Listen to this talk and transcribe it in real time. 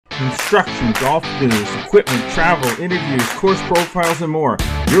instruction, golf news, equipment, travel, interviews, course profiles, and more.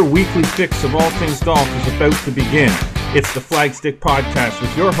 Your weekly fix of all things golf is about to begin. It's the Flagstick Podcast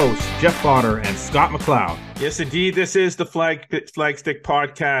with your hosts, Jeff Botter and Scott McLeod. Yes, indeed, this is the Flagstick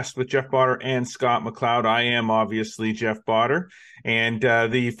Podcast with Jeff Botter and Scott McLeod. I am obviously Jeff Botter, and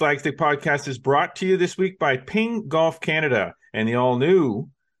the Flagstick Podcast is brought to you this week by Ping Golf Canada and the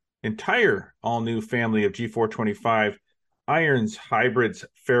entire all-new family of G425 irons, hybrids,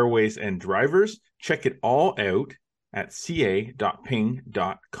 fairways, and drivers. Check it all out at ca.ping.com.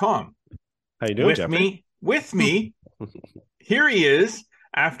 How you doing, Jeffrey? With me, here he is.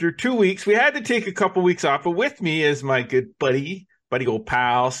 After 2 weeks, we had to take a couple weeks off, but with me is my good buddy old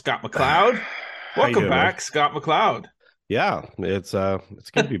pal, Scott McLeod. Welcome back, Scott McLeod. Yeah, it's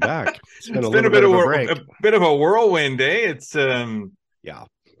good to be back. It's been a bit of a whirlwind day. It's yeah.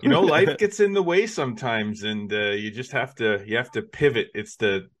 Life gets in the way sometimes, and you just have to pivot. It's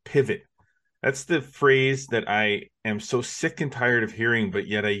the pivot. That's the phrase that I am so sick and tired of hearing, but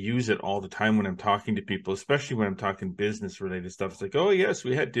yet I use it all the time when I'm talking to people, especially when I'm talking business-related stuff. It's like, oh, yes,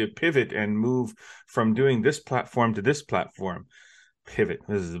 we had to pivot and move from doing this platform to this platform. Pivot.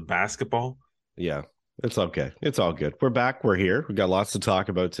 This is basketball. Yeah, it's okay. It's all good. We're back. We're here. We've got lots to talk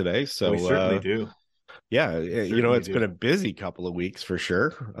about today. So we certainly do. Yeah, it's been a busy couple of weeks for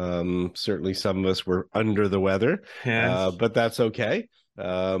sure. Certainly some of us were under the weather, but that's okay.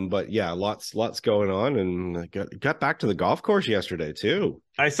 But yeah, lots going on, and got back to the golf course yesterday too.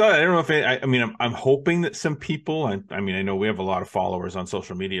 I saw that. I don't know if I'm hoping that some people, I know we have a lot of followers on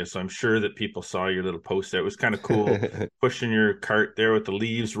social media, so I'm sure that people saw your little post there. It was kind of cool pushing your cart there with the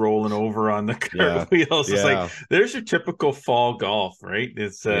leaves rolling over on the cart wheels. It's like, there's your typical fall golf, right?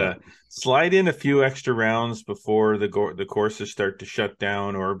 It's slide in a few extra rounds before the courses start to shut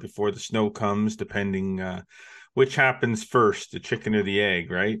down, or before the snow comes, depending which happens first, the chicken or the egg,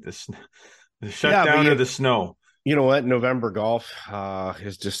 right? The shutdown or the snow. You know what? November golf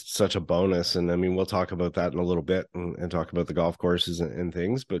is just such a bonus. And we'll talk about that in a little bit and talk about the golf courses and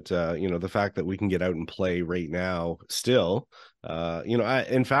things. But, the fact that we can get out and play right now still,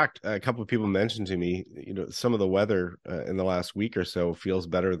 in fact, a couple of people mentioned to me, some of the weather in the last week or so feels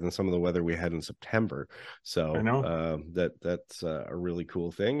better than some of the weather we had in September. So I know. that's a really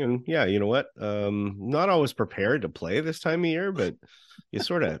cool thing. And yeah, you know what? Not always prepared to play this time of year, but you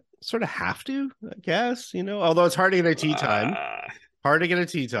sort of have to, I guess, although it's hard to get a tee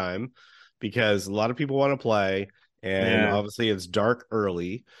time, because a lot of people want to play, and obviously it's dark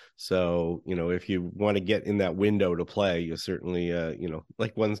early. So, if you want to get in that window to play, you certainly,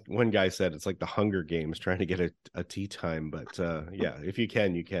 like one guy said, it's like the Hunger Games trying to get a tee time. But yeah, if you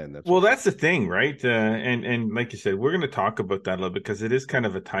can, you can. That's the thing, right? And like you said, we're going to talk about that a little bit, because it is kind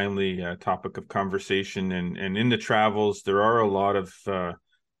of a timely topic of conversation. And in the travels, there are a lot of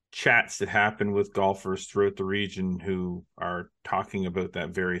chats that happen with golfers throughout the region who are talking about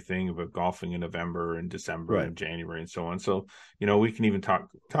that very thing, about golfing in November and December and January and so on. So, we can even talk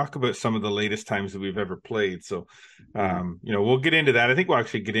about some of the latest times that we've ever played. So, we'll get into that. I think we'll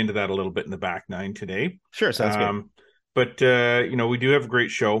actually get into that a little bit in the back nine today. Sure. Sounds good. But, we do have a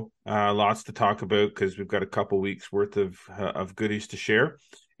great show, lots to talk about, because we've got a couple weeks worth of goodies to share.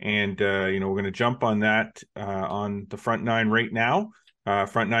 And, we're going to jump on that on the front nine right now.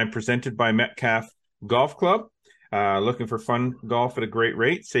 Front nine presented by Metcalf Golf Club. Looking for fun golf at a great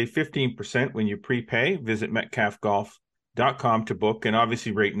rate? Save 15% when you prepay. Visit metcalfgolf.com to book. And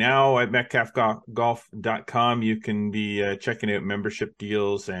obviously right now at metcalfgolf.com, you can be checking out membership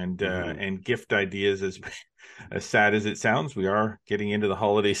deals and gift ideas. As sad as it sounds, we are getting into the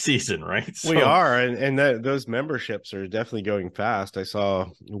holiday season, right? So, we are, and those memberships are definitely going fast. I saw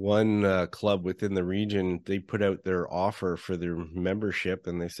one club within the region, they put out their offer for their membership,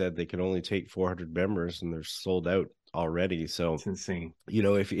 and they said they can only take 400 members, and they're sold out already. So it's insane.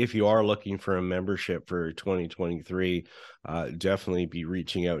 If you are looking for a membership for 2023, definitely be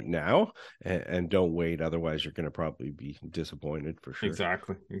reaching out now, and don't wait. Otherwise, you're going to probably be disappointed for sure.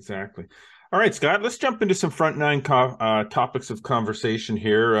 Exactly. All right, Scott, let's jump into some front nine topics of conversation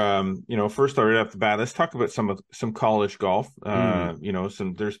here. First, right off the bat, let's talk about some college golf.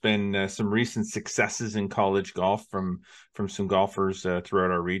 There's been some recent successes in college golf from some golfers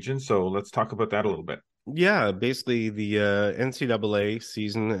throughout our region. So let's talk about that a little bit. Yeah, basically the NCAA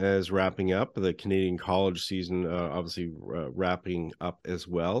season is wrapping up. The Canadian college season obviously wrapping up as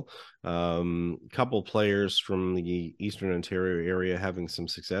well. Couple players from the Eastern Ontario area having some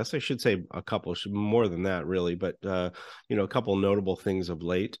success. I should say a couple, more than that, really, but a couple notable things of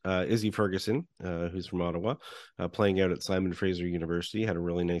late. Izzy Ferguson, who's from Ottawa, playing out at Simon Fraser University, had a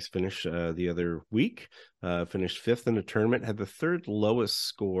really nice finish the other week. Finished fifth in the tournament, had the third lowest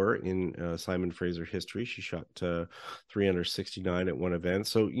score in Simon Fraser history. She shot 369 at one event.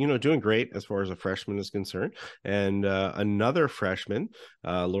 So, doing great as far as a freshman is concerned. And another freshman,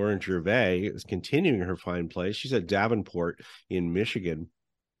 Lauren Gervais, is continuing her fine play. She's at Davenport in Michigan.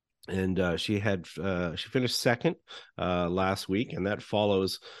 And she finished second last week, and that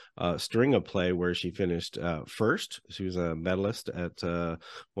follows a string of play where she finished first. She was a medalist at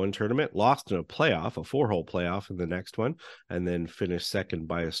one tournament, lost in a 4-hole playoff in the next one, and then finished second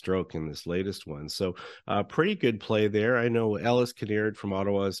by a stroke in this latest one. So pretty good play there. I know Ellis Kinnaird from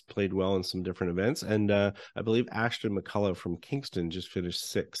Ottawa has played well in some different events, and I believe Ashton McCullough from Kingston just finished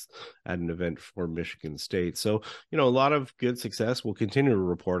sixth at an event for Michigan State. So, a lot of good success. We'll continue to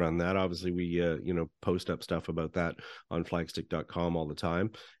report on that. Obviously, we post up stuff about that on flagstick.com all the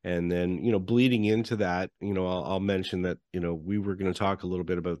time. And then, bleeding into that, I'll mention that, we were going to talk a little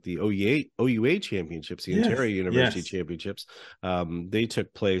bit about the OUA championships, the Ontario University championships. They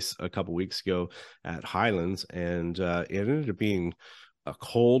took place a couple weeks ago at Highlands, and it ended up being a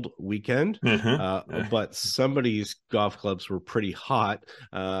cold weekend, but somebody's golf clubs were pretty hot.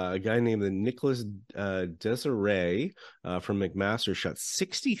 A guy named Nicholas Desiree from McMaster shot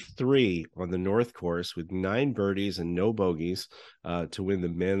 63 on the North Course with 9 birdies and no bogeys to win the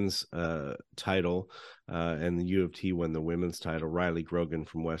men's title. And the U of T won the women's title. Riley Grogan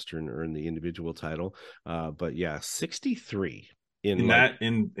from Western earned the individual title. But yeah, 63 in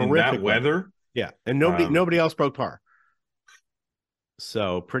that weather. Yeah, and nobody else broke par.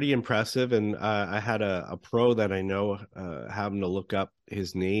 So pretty impressive. And I had a pro that I know having to look up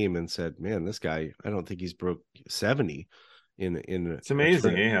his name and said, man, this guy, I don't think he's broke 70 in it's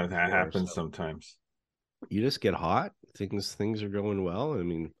amazing how that happens sometimes. You just get hot, things are going well. I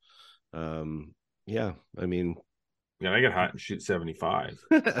mean, yeah, I get hot and shoot 75.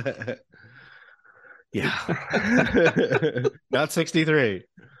 Yeah. Not 63.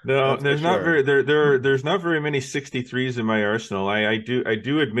 No, there's not there's not very many 63s in my arsenal. I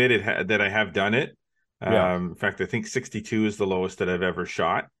do admit that I have done it. In fact, I think 62 is the lowest that I've ever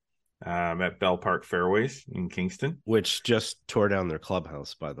shot at Bell Park Fairways in Kingston, which just tore down their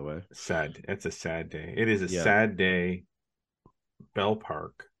clubhouse, by the way. Sad. It's a sad day. It is a sad day. Bell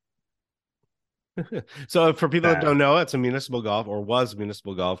Park. So for people that don't know, it's a municipal golf, or was a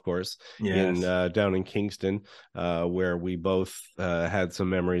municipal golf course down in Kingston, where we both had some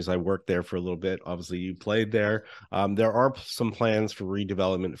memories. I worked there for a little bit. Obviously, you played there. There are some plans for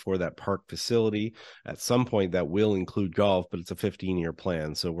redevelopment for that park facility. At some point, that will include golf, but it's a 15-year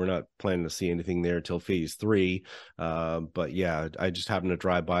plan. So we're not planning to see anything there till phase 3. But yeah, I just happened to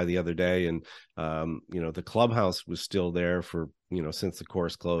drive by the other day, and the clubhouse was still there for since the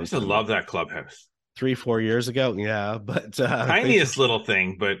course closed. I used to love that clubhouse. 3-4 years ago, but tiniest little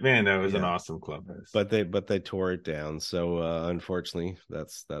thing, but man, that was an awesome clubhouse. But they tore it down, so unfortunately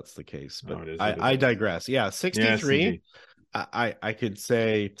that's the case. But I digress. 63. Yes, I could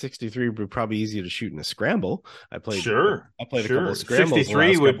say 63 would be probably easy to shoot in a scramble. I played a couple of scrambles.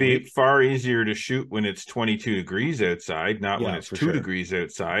 63 would be far easier to shoot when it's 22 degrees outside, not when it's 2 degrees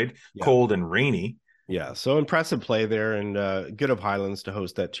outside, cold and rainy. Yeah, so impressive play there, and good of Highlands to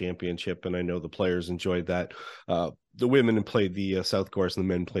host that championship. And I know the players enjoyed that. The women played the South Course, and the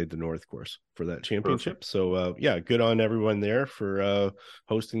men played the North Course for that championship. Perfect. So good on everyone there for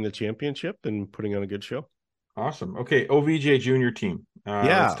hosting the championship and putting on a good show. Awesome. Okay, OVJ junior team.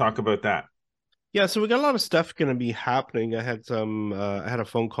 Let's talk about that. Yeah, so we got a lot of stuff going to be happening. I had a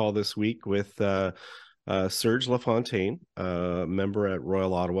phone call this week with Serge LaFontaine, member at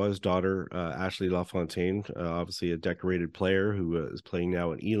Royal Ottawa. His daughter, Ashley LaFontaine, obviously a decorated player who is playing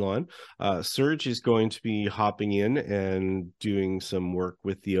now at Elon. Serge is going to be hopping in and doing some work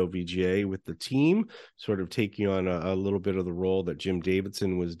with the OVGA, with the team, sort of taking on a little bit of the role that Jim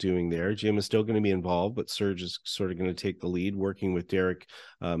Davidson was doing there. Jim is still going to be involved, but Serge is sort of going to take the lead, working with Derek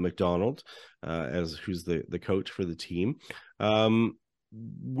McDonald, who's the coach for the team.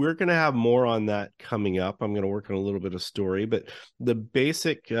 We're going to have more on that coming up. I'm going to work on a little bit of story, but the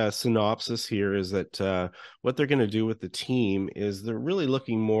basic synopsis here is that what they're going to do with the team is they're really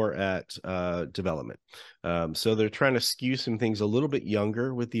looking more at development. So they're trying to skew some things a little bit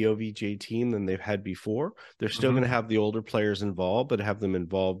younger with the OVJ team than they've had before. They're still going to Mm-hmm. have the older players involved, but have them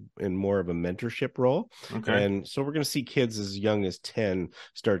involved in more of a mentorship role. Okay. And so we're going to see kids as young as 10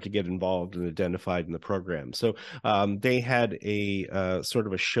 start to get involved and identified in the program. So they had a sort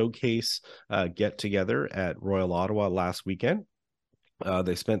of a showcase get together at Royal Ottawa last weekend.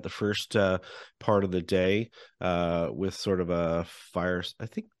 They spent the first part of the day with sort of a fire. I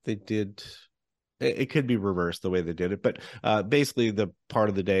think they did. It could be reversed the way they did it, but basically the part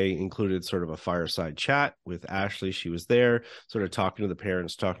of the day included sort of a fireside chat with Ashley. She was there sort of talking to the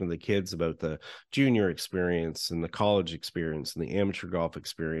parents, talking to the kids about the junior experience and the college experience and the amateur golf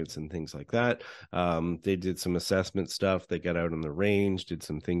experience and things like that. They did some assessment stuff. They got out on the range, did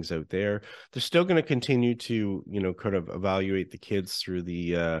some things out there. They're still going to continue to, kind of evaluate the kids through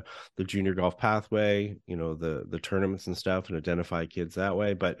the junior golf pathway, the tournaments and stuff, and identify kids that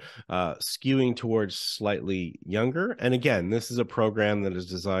way, but skewing towards slightly younger. And again, this is a program that is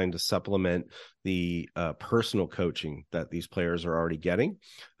designed to supplement the personal coaching that these players are already getting.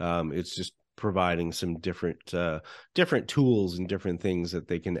 It's just providing some different tools and different things that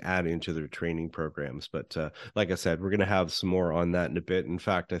they can add into their training programs. But like I said, we're going to have some more on that in a bit. In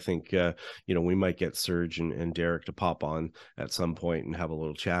fact, I think we might get Serge and Derek to pop on at some point and have a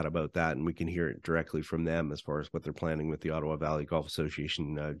little chat about that, and we can hear it directly from them as far as what they're planning with the Ottawa Valley Golf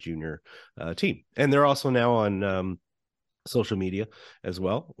Association junior team. And they're also now on social media as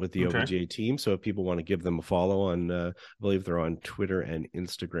well with the Okay. OVJ team. So if people want to give them a follow on, I believe they're on Twitter and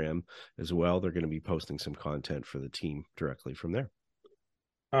Instagram as well. They're going to be posting some content for the team directly from there.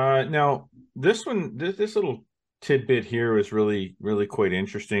 Now this one, this little tidbit here was really, really quite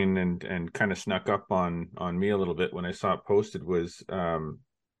interesting and kind of snuck up on me a little bit when I saw it posted. Was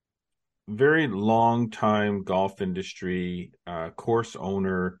very long time golf industry course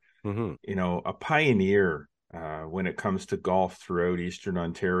owner, Mm-hmm. a pioneer when it comes to golf throughout Eastern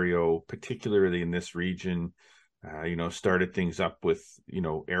Ontario, particularly in this region. Started things up with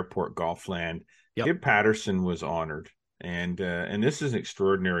Airport Golfland. Yep. Gib Patterson was honored, and this is an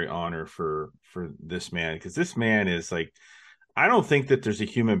extraordinary honor for this man, because this man is like, I don't think that there's a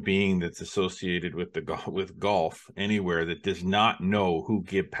human being that's associated with with golf anywhere that does not know who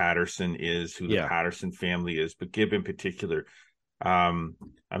Gib Patterson is, who the Yeah. Patterson family is, but Gib in particular.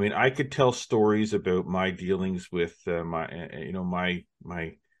 I mean, I could tell stories about my dealings with my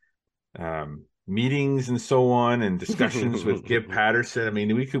meetings and so on, and discussions with Gib Patterson. I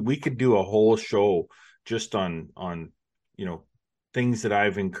mean, we could do a whole show just on things that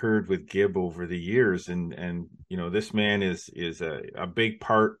I've incurred with Gib over the years, and this man is a big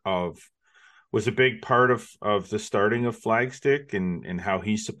part of was a big part of the starting of Flagstick, and how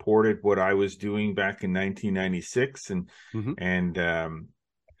he supported what I was doing back in 1996, Mm-hmm. and a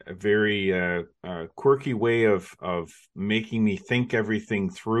very quirky way of making me think everything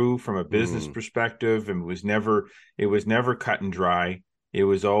through from a business Mm. perspective, and it was never cut and dry. It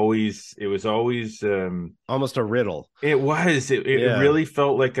was always Almost a riddle. it Yeah. really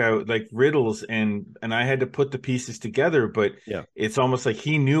felt like riddles, and I had to put the pieces together, but Yeah. it's almost like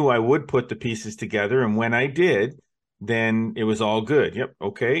he knew I would put the pieces together, and when I did, then it was all good. Yep,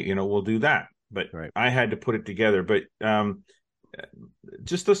 okay, we'll do that. But Right. I had to put it together. But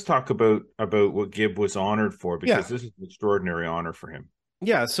just let's talk about what Gibb was honored for, Yeah. because this is an extraordinary honor for him.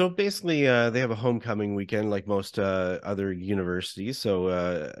 Yeah, so basically, they have a homecoming weekend like most other universities. So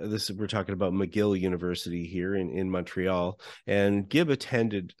we're talking about McGill University here in Montreal, and Gibb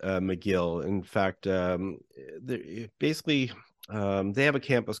attended McGill. In fact, basically. They have a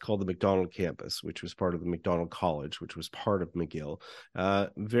campus called the McDonald campus, which was part of the McDonald College, which was part of McGill.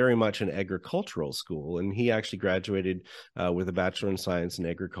 Very much an agricultural school, and he actually graduated with a Bachelor in Science in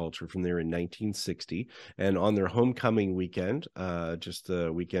Agriculture from there in 1960. And on their homecoming weekend, just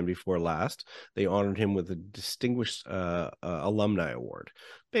the weekend before last, they honored him with a Distinguished Alumni Award,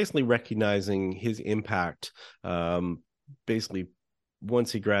 basically recognizing his impact. Basically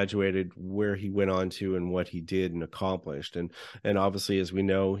once he graduated, where he went on to and what he did and accomplished. And obviously, as we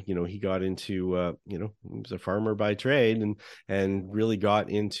know, he got into he was a farmer by trade, and really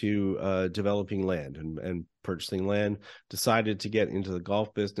got into developing land and purchasing land. Decided to get into the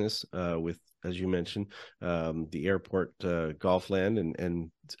golf business with, as you mentioned, the Airport Golfland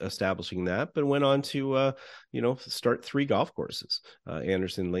and establishing that, but went on to start 3 golf courses: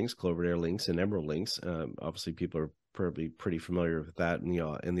 Anderson Links, Cloverdale Links, and Emerald Links. Obviously, people are probably pretty familiar with that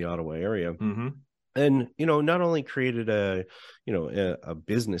in the Ottawa area. Mm-hmm. and not only created a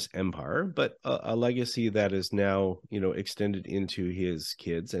business empire, but a legacy that is now extended into his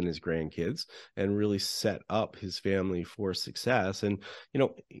kids and his grandkids, and really set up his family for success. And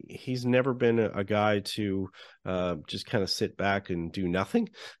he's never been a guy to just kind of sit back and do nothing.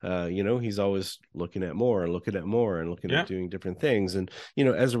 He's always looking at more and looking at more and looking at Yeah. doing different things. And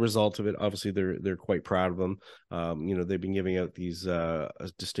as a result of it, obviously they're quite proud of him. They've been giving out these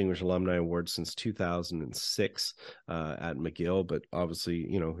distinguished alumni awards since 2006 at McGill, but obviously,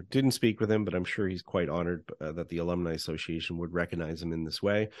 didn't speak with him, but I'm sure he's quite honored that the Alumni Association would recognize him in this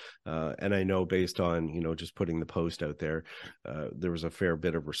way. And I know, based on, just putting the post out there, there was a fair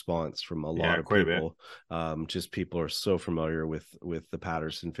bit of response from a lot Yeah, of quite a bit. people. Just people are so familiar with the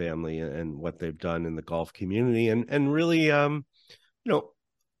Patterson family and what they've done in the golf community, and really,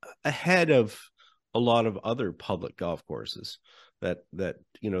 ahead of a lot of other public golf courses. That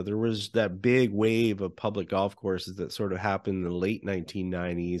there was that big wave of public golf courses that sort of happened in the late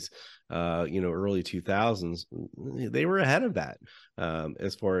 1990s, early 2000s. They were ahead of that,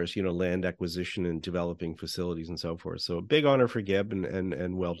 as far as land acquisition and developing facilities and so forth. So a big honor for Gib,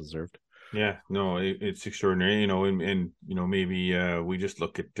 and well deserved. Yeah, no, it's extraordinary, and maybe we just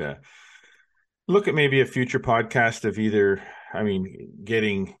look at maybe a future podcast of either, I mean,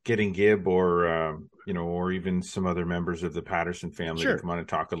 getting Gib, or or even some other members of the Patterson family to Sure. come on and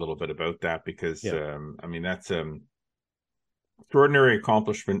talk a little bit about that, because Yeah. I mean, that's extraordinary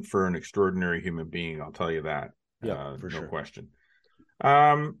accomplishment for an extraordinary human being. I'll tell you that, Yeah, for no sure. question.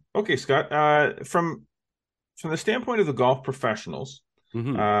 Okay, Scott, from the standpoint of the golf professionals,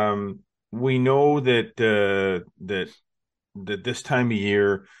 Mm-hmm. um, we know that this time of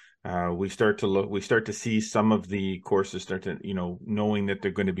year, we start to see some of the courses start to, knowing that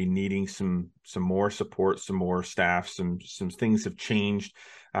they're going to be needing some more support, some more staff, some things have changed.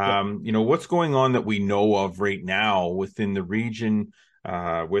 Yep. What's going on that we know of right now within the region,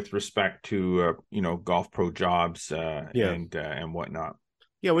 with respect to, golf pro jobs, Yeah. and whatnot.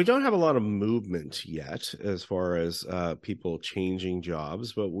 Yeah, we don't have a lot of movement yet as far as people changing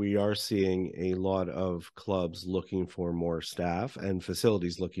jobs, but we are seeing a lot of clubs looking for more staff and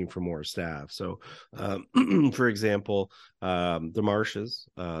facilities looking for more staff. So, for example, the Marshes,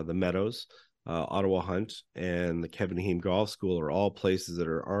 the Meadows, Ottawa Hunt, and the Kevin and Jake Haime Golf School are all places that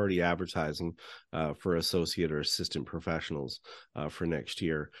are already advertising for associate or assistant professionals for next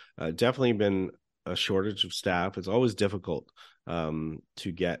year. Definitely been a shortage of staff. It's always difficult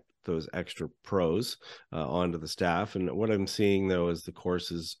to get those extra pros onto the staff. And what I'm seeing, though, is the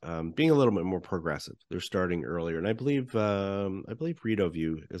courses being a little bit more progressive. They're starting earlier, and I believe Rideau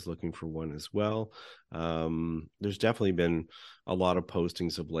View is looking for one as well. There's definitely been a lot of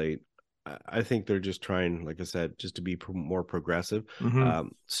postings of late. I think they're just trying, like I said, just to be more progressive. Mm-hmm.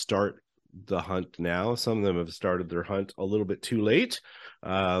 Start the hunt now. Some of them have started their hunt a little bit too late.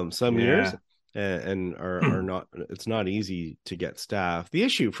 Some years, Yeah. and are not, it's not easy to get staff. The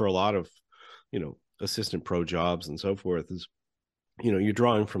issue for a lot of assistant pro jobs and so forth is you're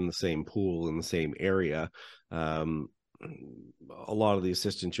drawing from the same pool in the same area. A lot of the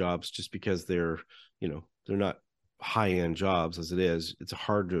assistant jobs, just because they're not high-end jobs as it is, it's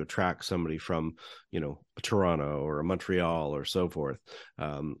hard to attract somebody from a Toronto or a Montreal or so forth.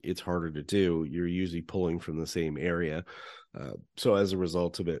 It's harder to do. You're usually pulling from the same area, so as a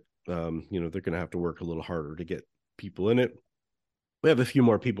result of it, they're going to have to work a little harder to get people in it. We have a few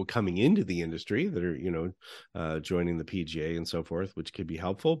more people coming into the industry that are joining the PGA and so forth, which could be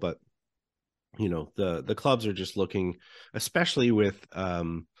helpful. But the clubs are just looking, especially with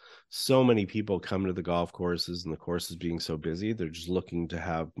so many people coming to the golf courses and the courses being so busy, they're just looking to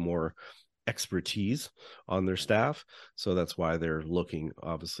have more expertise on their staff. So that's why they're looking,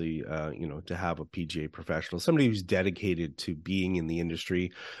 obviously, to have a PGA professional, somebody who's dedicated to being in the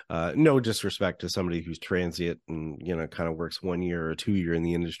industry. No disrespect to somebody who's transient and kind of works 1 year or 2 year in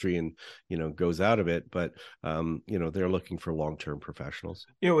the industry and goes out of it, but they're looking for long-term professionals.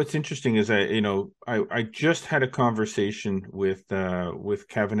 What's interesting is I just had a conversation with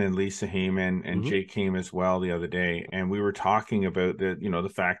Kevin and Lisa Haime, and Mm-hmm. Jake Haime as well, the other day, and we were talking about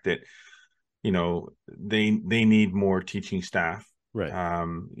the fact that they need more teaching staff. Right.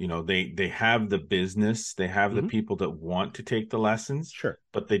 They have the business, they have the Mm-hmm. people that want to take the lessons, Sure.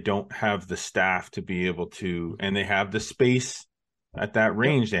 but they don't have the staff to be able to, and they have the space at that Yep.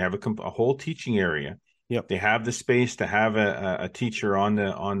 range. They have a whole teaching area. Yep. They have the space to have a teacher on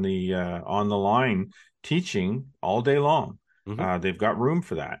the line teaching all day long. Mm-hmm. They've got room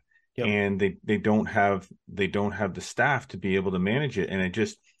for that, Yep. and they don't have the staff to be able to manage it. And it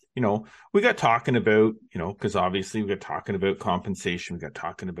just, we got talking about, because obviously we got talking about compensation, we got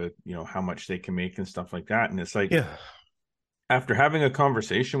talking about, how much they can make and stuff like that. And it's like, Yeah. after having a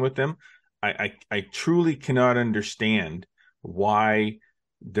conversation with them, I truly cannot understand why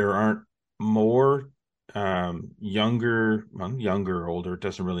there aren't more younger or older, it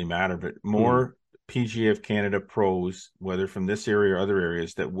doesn't really matter, but Mm. more PGA of Canada pros, whether from this area or other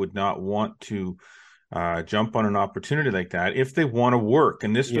areas, that would not want to jump on an opportunity like that if they want to work.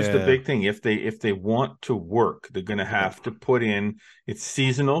 And this was the Yeah. big thing. If they want to work, they're going to Yeah. have to put in. It's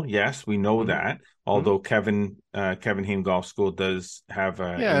seasonal, yes, we know Hmm. that. Hmm. Although Kevin Haime Golf School does have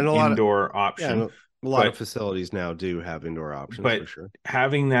Yeah, an and indoor and option, a lot of but facilities now do have indoor options but for sure.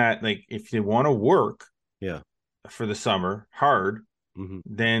 having that, like, if they want to work Yeah. for the summer hard, Hmm.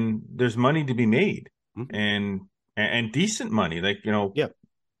 then there's money to be made, Hmm. and decent money, like, Yeah.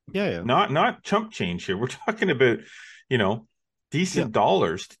 Yeah. Yeah. not chump change here. We're talking about, you know, Yeah. decent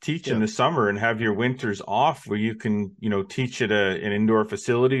dollars to teach in Yeah. the summer and have your winters off where you can, teach at an indoor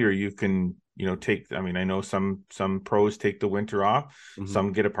facility, or you can, take, I mean, I know some pros take the winter off, Hmm.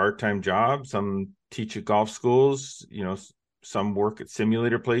 some get a part-time job, some teach at golf schools, some work at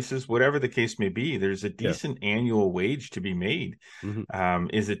simulator places, whatever the case may be. There's a Yeah. decent annual wage to be made. Hmm.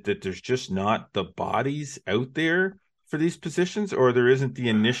 Is it that there's just not the bodies out there for these positions, or there isn't the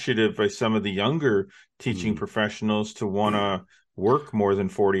initiative by some of the younger teaching Mm. professionals to want to work more than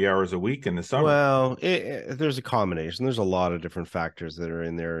 40 hours a week in the summer? Well, there's a combination. There's a lot of different factors that are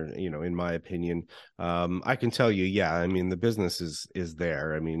in there, in my opinion. I can tell you, yeah, I mean, the business is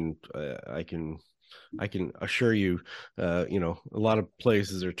there. I mean, I can assure you, a lot of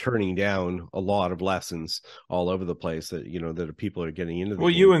places are turning down a lot of lessons all over the place that people are getting into the Well,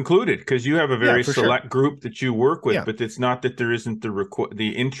 you game. included, because you have a Yeah, very for sure. select group that you work with, Yeah, but it's not that there isn't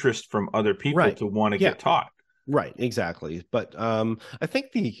the interest from other people right. to want to Yeah, get taught. right, exactly. But I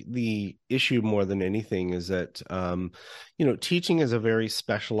think the issue more than anything is that teaching is a very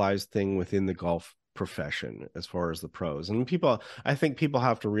specialized thing within the golf profession as far as the pros. And I think people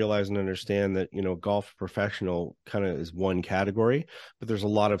have to realize and understand that, golf professional kind of is one category, but there's a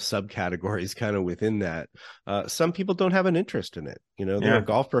lot of subcategories kind of within that. Some people don't have an interest in it. They're a Yeah.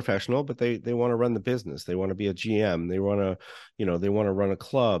 golf professional, but they want to run the business. They want to be a GM. They want to run a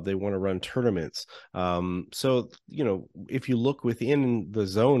club. They want to run tournaments. So, if you look within the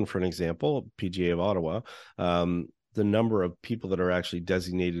zone, for an example, PGA of Ottawa, the number of people that are actually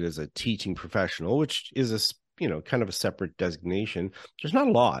designated as a teaching professional, which is kind of a separate designation, there's not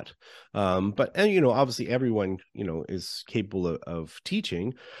a lot. And obviously everyone, is capable of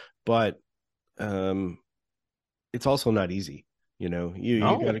teaching, but um, it's also not easy. You No.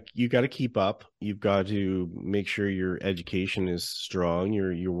 got to keep up. You've got to make sure your education is strong.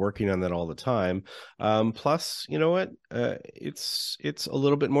 You're working on that all the time. Plus, you know what? It's a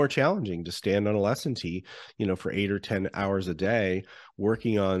little bit more challenging to stand on a lesson tee, for 8 or 10 hours a day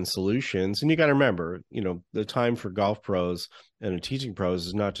working on solutions. And you got to remember, the time for golf pros and teaching pros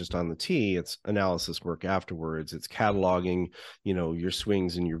is not just on the tee. It's analysis work afterwards. It's cataloging, your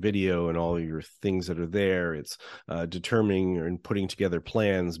swings and your video and all your things that are there. It's determining and putting together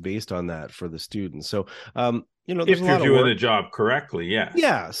plans based on that for the students. So, there's a If you're lot of doing the work. job correctly, yes.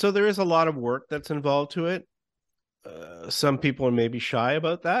 Yeah. So there is a lot of work that's involved to it. Some people are maybe shy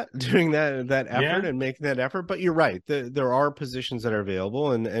about that, doing that effort Yeah. and making that effort. But you're right. There are positions that are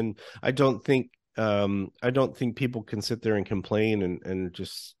available, and I don't think people can sit there and complain and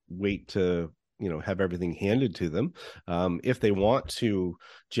just wait to have everything handed to them. If they want to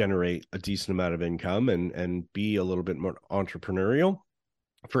generate a decent amount of income and be a little bit more entrepreneurial,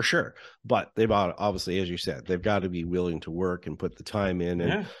 for sure. But they've obviously, as you said, they've got to be willing to work and put the time in.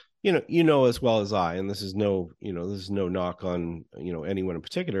 And Yeah. as well as I, and this is no knock on anyone in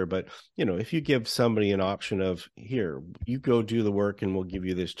particular, but if you give somebody an option of, here, you go do the work and we'll give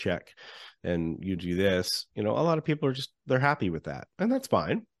you this check, and you do this, a lot of people they're happy with that, and that's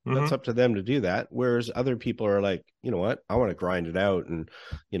fine. That's Hmm. up to them to do that. Whereas other people are like, you know what, I want to grind it out, and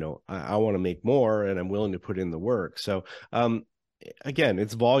I want to make more, and I'm willing to put in the work. So again,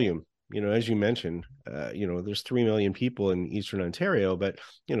 it's volume. As you mentioned, there's 3 million people in Eastern Ontario, but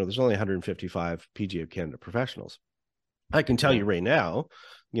there's only 155 PGA of Canada professionals. I can tell Yeah. you right now,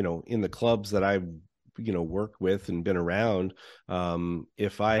 in the clubs that I've worked with and been around,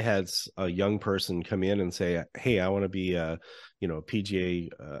 if I had a young person come in and say, hey, I want to be a PGA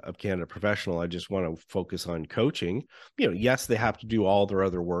of Canada professional, I just want to focus on coaching, yes, they have to do all their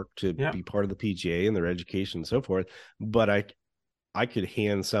other work to Yeah. be part of the PGA and their education and so forth, but I could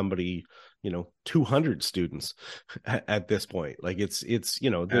hand somebody 200 students at this point. Like it's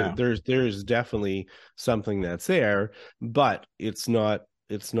Yeah. there's definitely something that's there, but it's not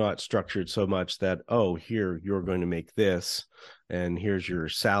it's not structured so much that, oh, here you're going to make this, and here's your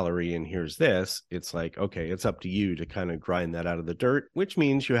salary, and here's this. It's like, okay, it's up to you to kind of grind that out of the dirt, which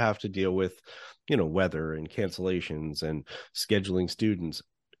means you have to deal with, weather and cancellations and scheduling students.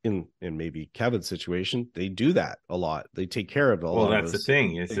 In maybe Kevin's situation, they do that a lot. They take care of a Well, lot of that's the those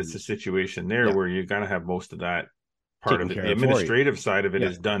thing. It's things. a situation there Yeah, where you're going to have most of that part taken of it. care The of for you. administrative side of it Yeah,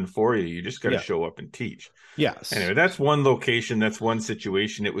 is done for you. You just got to yeah, show up and teach. yes, Anyway, that's one location. That's one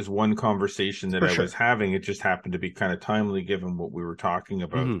situation. It was one conversation that for I was sure. having. It just happened to be kind of timely given what we were talking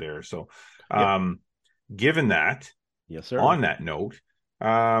about Mm-hmm. there. So, Yep. um, given that, Yes, sir. on that note,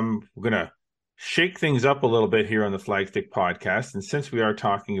 we're going to shake things up a little bit here on the Flagstick podcast. And since we are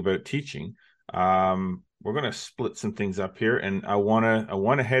talking about teaching, we're going to split some things up here. And I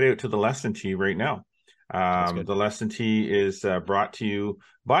want to head out to the lesson tee right now. Sounds good. The lesson tee is brought to you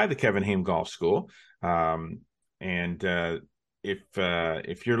by the Kevin Haime Golf School. And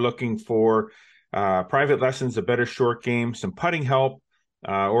if you're looking for private lessons, a better short game, some putting help,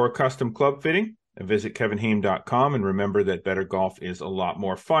 or a custom club fitting, visit kevinhaime.com, and remember that better golf is a lot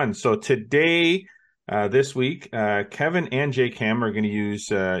more fun. So today, this week, Kevin and Jake Haime are going to use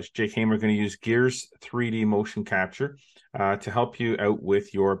Gears 3D motion capture to help you out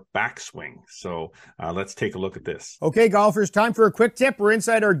with your backswing. So let's take a look at this. Okay, golfers, time for a quick tip. We're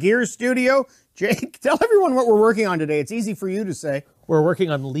inside our Gears studio. Jake, tell everyone what we're working on today. It's easy for you to say. We're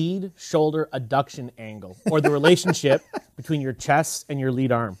working on lead shoulder adduction angle, or the relationship between your chest and your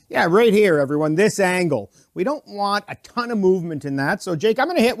lead arm. Yeah, right here, everyone, this angle. We don't want a ton of movement in that. So, Jake, I'm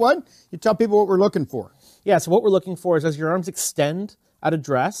going to hit one. You tell people what we're looking for. Yeah, so what we're looking for is as your arms extend at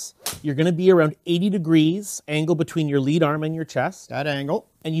address, you're going to be around 80 degrees angle between your lead arm and your chest. That angle.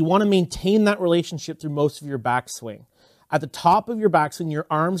 And you want to maintain that relationship through most of your backswing. At the top of your backswing, your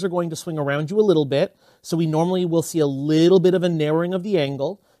arms are going to swing around you a little bit. So we normally will see a little bit of a narrowing of the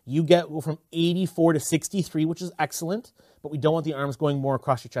angle. You get from 84 to 63, which is excellent, but we don't want the arms going more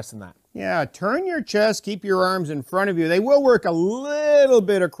across your chest than that. Yeah, turn your chest, keep your arms in front of you. They will work a little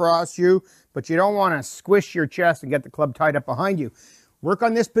bit across you, but you don't want to squish your chest and get the club tied up behind you. Work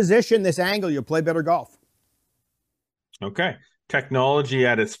on this position, this angle, you'll play better golf. Okay. Technology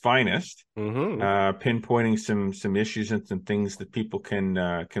at its finest, Mm-hmm. pinpointing some issues and some things that people can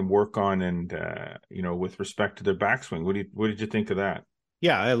work on, and with respect to their backswing. What did you think of that?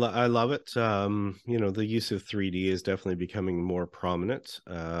 Yeah, I love it. The use of 3D is definitely becoming more prominent.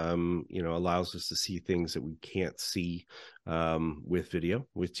 Allows us to see things that we can't see with video,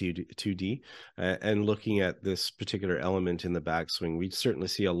 with 2D. And looking at this particular element in the backswing, we certainly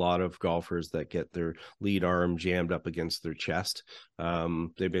see a lot of golfers that get their lead arm jammed up against their chest.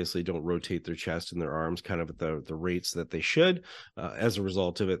 They basically don't rotate their chest and their arms kind of at the rates that they should. As a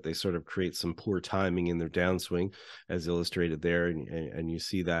result of it, they sort of create some poor timing in their downswing, as illustrated there. And you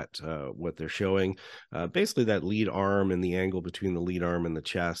see that what they're showing. Basically, that lead arm and the angle between the lead arm and the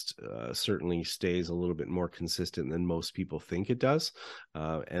chest certainly stays a little bit more consistent than most people think it does.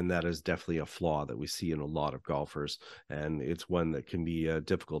 And that is definitely a flaw that we see in a lot of golfers. And it's one that can be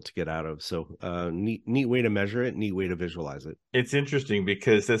difficult to get out of. So neat way to measure it, neat way to visualize it. It's interesting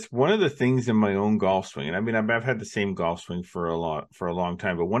because that's one of the things in my own golf swing. And I mean, I've had the same golf swing for a long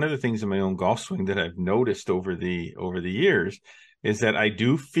time, but one of the things in my own golf swing that I've noticed over the years is that I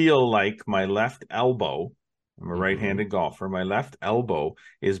do feel like my left elbow, I'm a right-handed golfer, my left elbow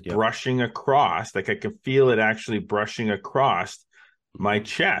is brushing across, like I can feel it actually brushing across my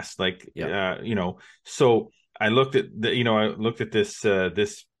chest. Like, so I looked at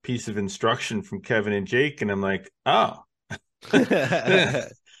this piece of instruction from Kevin and Jake, and I'm like, oh,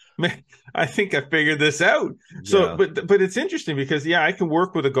 man, I think I figured this out. So, but it's interesting because I can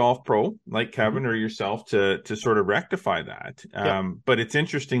work with a golf pro like Kevin or yourself to sort of rectify that. But it's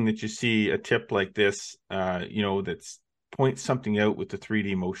interesting that you see a tip like this, that's points something out with the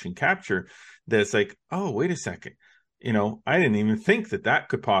 3D motion capture. That's like, oh, wait a second. I didn't even think that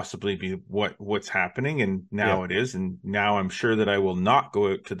could possibly be what's happening, and now it is. And now I'm sure that I will not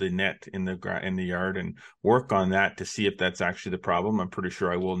go out to the net in the yard and work on that to see if that's actually the problem. I'm pretty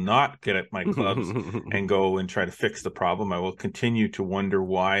sure I will not get at my clubs and go and try to fix the problem. I will continue to wonder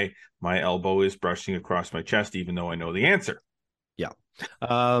why my elbow is brushing across my chest, even though I know the answer. Yeah.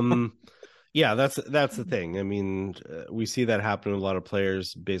 Yeah, that's the thing. I mean, we see that happen to a lot of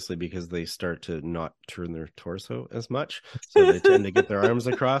players basically because they start to not turn their torso as much, so they tend to get their arms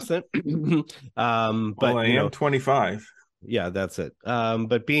across it. But I am 25. Yeah, that's it.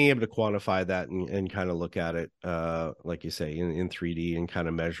 But being able to quantify that and kind of look at it, like you say, in 3D and kind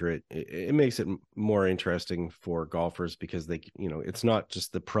of measure it, it makes it more interesting for golfers because they, it's not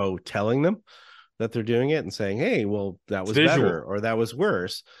just the pro telling them that they're doing it and saying, hey, well, that was visual. better or that was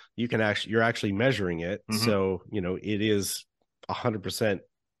worse. You're actually measuring it. So, it is 100%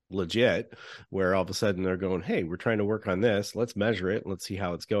 legit, where all of a sudden they're going, hey, we're trying to work on this, let's measure it, let's see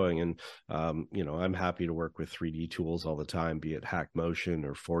how it's going. And I'm happy to work with 3D tools all the time, be it Hack Motion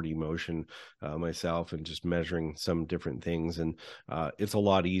or 4D Motion myself, and just measuring some different things. And it's a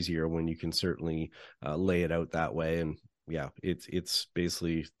lot easier when you can certainly lay it out that way. And yeah, it's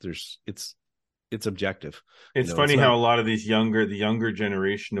basically it's objective. It's funny how a lot of the younger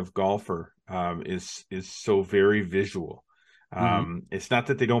generation of golfer is so very visual. It's not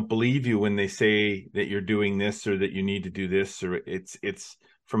that they don't believe you when they say that you're doing this or that you need to do this, or it's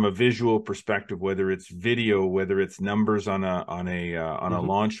from a visual perspective, whether it's video, whether it's numbers on a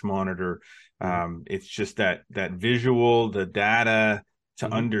launch monitor. It's just that visual, the data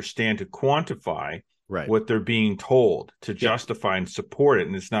to understand, to quantify what they're being told, to justify and support it.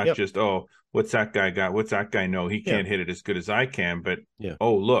 And it's not just, oh, what's that guy got? What's that guy know? He can't hit it as good as I can, but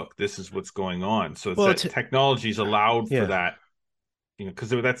oh, look, this is what's going on. So it's technology's allowed for that, because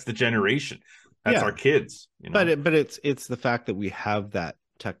that's the generation. That's our kids. But it's the fact that we have that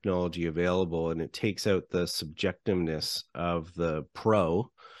technology available, and it takes out the subjectiveness of the pro,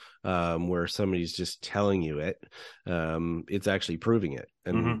 where somebody's just telling you it. It's actually proving it.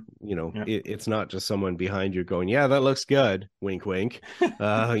 And it's not just someone behind you going, yeah, that looks good, wink wink. You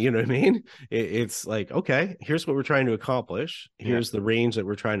know what I mean? It's like, okay, here's what we're trying to accomplish, here's the range that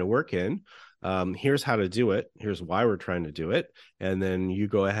we're trying to work in, here's how to do it, here's why we're trying to do it, and then you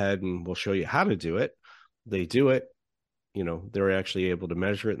go ahead and we'll show you how to do it. They do it, they're actually able to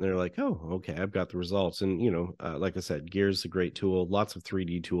measure it, and they're like, oh, okay, I've got the results. And like I said, Gear's a great tool, lots of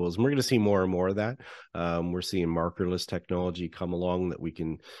 3D tools, and we're going to see more and more of that. We're seeing markerless technology come along that we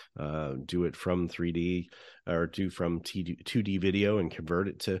can do it from 3D, or do from 2D video and convert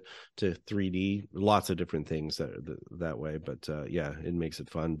it to 3D. Lots of different things that way. But it makes it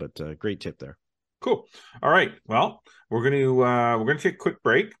fun. But great tip there. Cool. All right. Well, we're gonna take a quick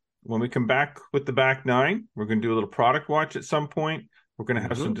break. When we come back with the back nine, we're going to do a little product watch at some point. We're going to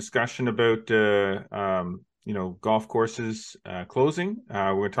have some discussion about, golf courses closing.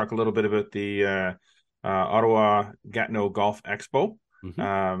 We're going to talk a little bit about the Ottawa-Gatineau Golf Expo.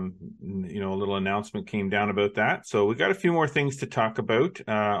 A little announcement came down about that. So we got a few more things to talk about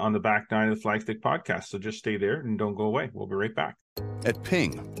on the back nine of the Flagstick podcast. So just stay there and don't go away. We'll be right back. At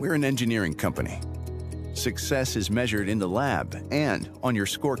Ping, we're an engineering company. Success is measured in the lab and on your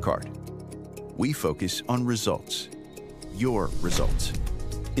scorecard. We focus on results. Your results.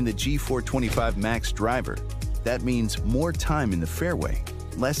 In the G425 Max driver, that means more time in the fairway,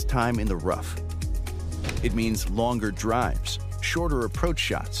 less time in the rough. It means longer drives, shorter approach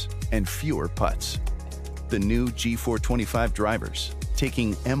shots, and fewer putts. The new G425 drivers,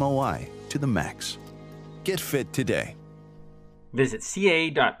 taking MOI to the max. Get fit today. Visit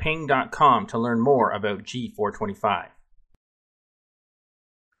ca.ping.com to learn more about G425.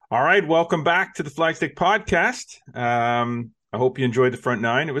 All right, welcome back to the Flagstick podcast. I hope you enjoyed the front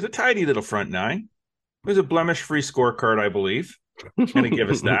nine. It was a tidy little front nine. It was a blemish-free scorecard, I believe. Going to give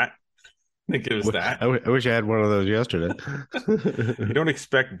us that. I wish I had one of those yesterday. You don't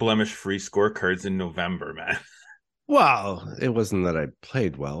expect blemish-free scorecards in November, man. Well, it wasn't that I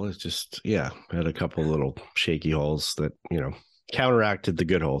played well. It's just, had a couple little shaky holes that, counteracted the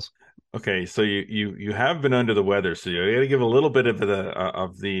good holes. Okay, so you have been under the weather, so you got to give a little bit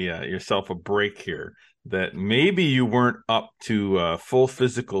of yourself a break here. That maybe you weren't up to full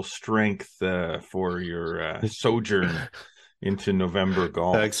physical strength for your sojourn into November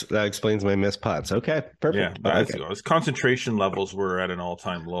golf. That explains my missed putts. Okay, perfect. Yeah, his concentration levels were at an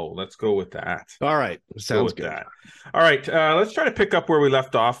all-time low. Let's go with that. All right, sounds good. That. All right, let's try to pick up where we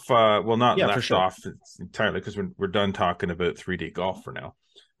left off. Off entirely, because we're done talking about 3D golf for now,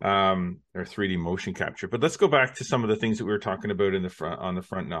 or 3D motion capture. But let's go back to some of the things that we were talking about on the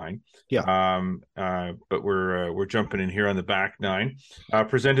front nine. But we're jumping in here on the back nine.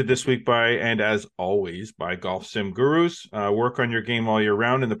 Presented this week by, and as always, by Golf Sim Gurus. Work on your game all year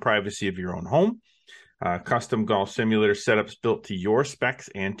round in the privacy of your own home. Custom golf simulator setups built to your specs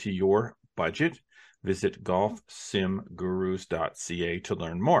and to your budget. Visit golfsimgurus.ca to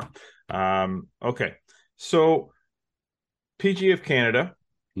learn more. Okay, so PGA of Canada.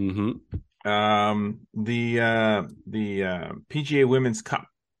 The PGA Women's Cup.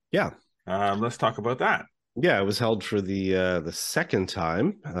 Let's talk about that. It was held for the second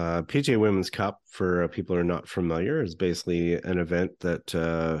time. PGA Women's Cup, for people who are not familiar, is basically an event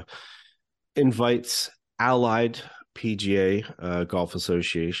that invites allied PGA Golf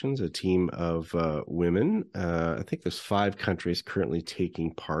Associations, a team of women. I think there's 5 countries currently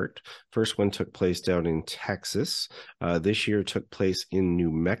taking part. First one took place down in Texas. This year took place in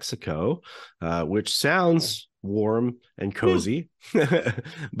New Mexico, which sounds warm and cozy,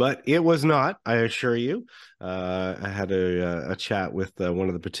 but it was not, I assure you. I had a chat with one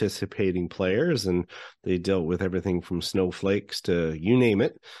of the participating players, and they dealt with everything from snowflakes to you name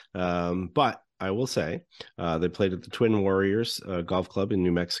it. But I will say they played at the Twin Warriors Golf Club in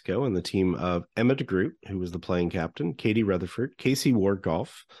New Mexico, and the team of Emma DeGroot, who was the playing captain, Katie Rutherford, Casey Ward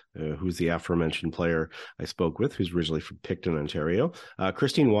Golf, who's the aforementioned player I spoke with, who's originally from Picton, Ontario,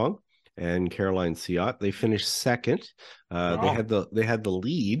 Christine Wong, and Caroline Siot. They finished second. Wow. They had the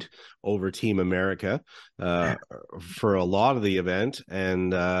lead over Team America for a lot of the event,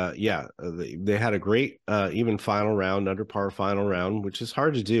 and they had a great even final round, under par final round, which is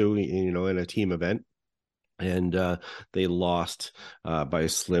hard to do, in a team event. And they lost by a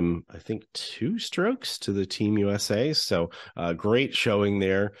slim, I think, 2 strokes to the Team USA. So great showing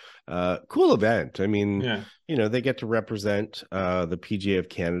there. Cool event. I mean, they get to represent the PGA of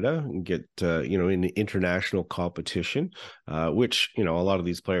Canada and get, in international competition, which, a lot of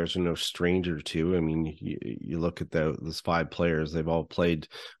these players are no stranger to. I mean, you look at those 5 players, they've all played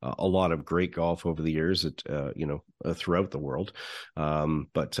a lot of great golf over the years throughout the world.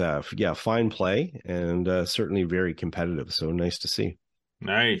 But fine play, and certainly very competitive. So nice to see.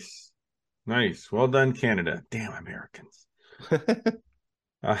 Nice. Well done, Canada. Damn Americans.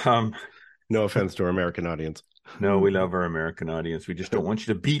 No offense to our American audience. No, we love our American audience. We just don't want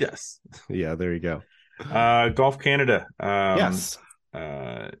you to beat us. Yeah, there you go. Golf Canada. Yes.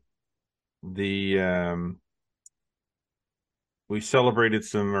 We celebrated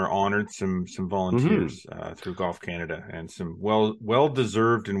or honored some volunteers through Golf Canada, and some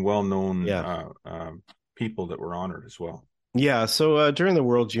well-deserved and well-known people that were honored as well. Yeah, so during the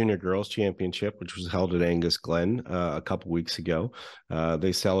World Junior Girls Championship, which was held at Angus Glen a couple weeks ago,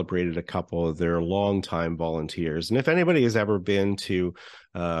 they celebrated a couple of their longtime volunteers. And if anybody has ever been to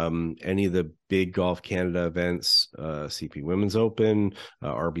any of the big Golf Canada events, CP Women's Open,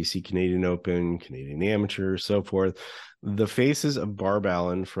 RBC Canadian Open, Canadian Amateur, so forth, the faces of Barb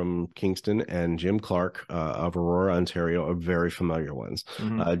Allen from Kingston and Jim Clark of Aurora, Ontario, are very familiar ones.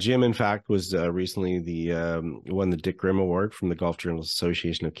 Jim, in fact, was recently won the Dick Grimm Award from the Golf Journalists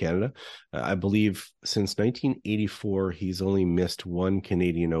Association of Canada. I believe since 1984, he's only missed 1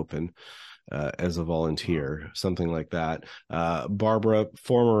 Canadian Open as a volunteer, something like that. Barbara,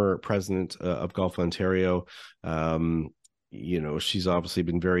 former president of Golf Ontario, she's obviously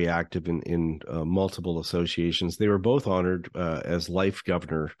been very active in multiple associations. They were both honored as life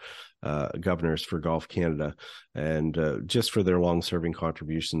governors for Golf Canada, and just for their long-serving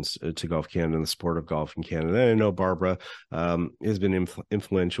contributions to Golf Canada and the sport of golf in Canada. And I know Barbara has been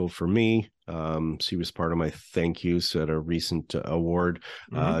influential for me. She was part of my thank yous at a recent award,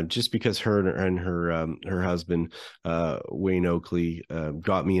 just because her and her husband, Wayne Oakley,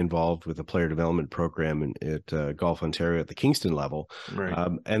 got me involved with a player development program at Golf Ontario at the Kingston level.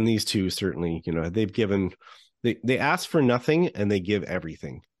 Right. And these two certainly, they've given, they ask for nothing and they give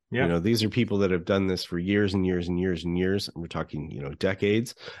everything. Yeah. These are people that have done this for years and years and years and years. And we're talking,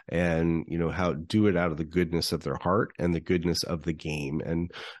 decades, and, how do it out of the goodness of their heart and the goodness of the game.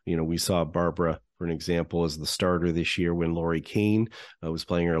 And, we saw Barbara, for an example, as the starter this year when Lori Kane was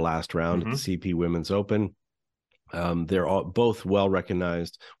playing her last round at the CP Women's Open. They're all both well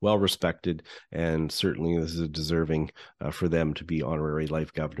recognized, well respected, and certainly this is deserving for them to be honorary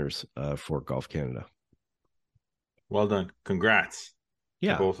life governors for Golf Canada. Well done. Congrats.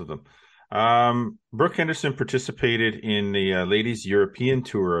 Yeah, both of them. Brooke Henderson participated in the Ladies European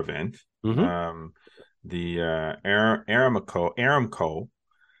Tour event, the Aramco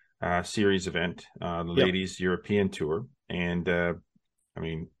series event, the Ladies European Tour, and I'd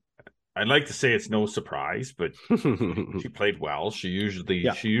like to say it's no surprise, but she played well. She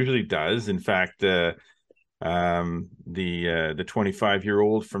usually does. In fact, the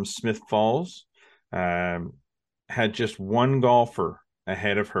 25-year-old from Smith Falls had just one golfer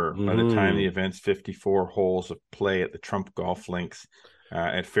ahead of her by the time the event's 54 holes of play at the Trump Golf Links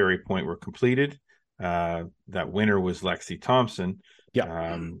at Ferry Point were completed. That winner was Lexi Thompson.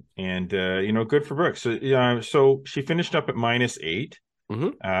 Yeah. And good for Brooke. So she finished up at -8.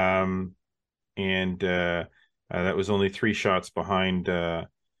 And that was only 3 shots behind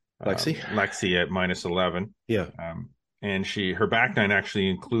Lexi at -11. Yeah. And her back nine actually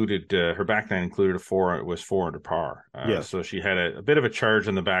included a 4. It was 4 under par. So she had a bit of a charge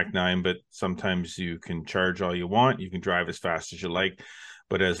on the back nine, but sometimes you can charge all you want. You can drive as fast as you like.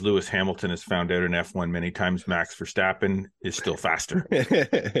 But as Lewis Hamilton has found out in F1 many times, Max Verstappen is still faster.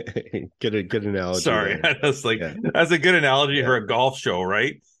 Good analogy. Sorry, there. that's a good analogy for a golf show,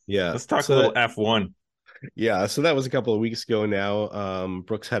 right? Yeah. Let's talk a little F1. Yeah, so that was a couple of weeks ago now.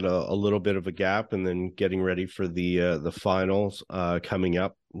 Brooks had a little bit of a gap, and then getting ready for the finals coming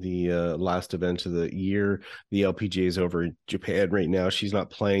up, the last event of the year. The LPGA is over in Japan right now. She's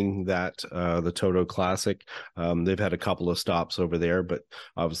not playing that the Toto Classic. They've had a couple of stops over there, but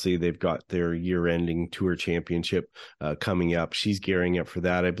obviously they've got their year-ending tour championship coming up. She's gearing up for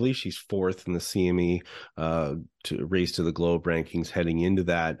that. I believe she's fourth in the CME to Race to the Globe rankings heading into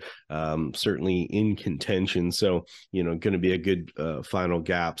that. Certainly in contention. So, going to be a good final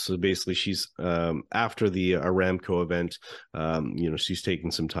gap. So basically she's after the Aramco event, she's taking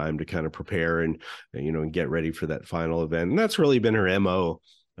some time to kind of prepare and get ready for that final event. And that's really been her MO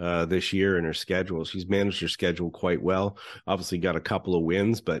this year in her schedule. She's managed her schedule quite well. Obviously got a couple of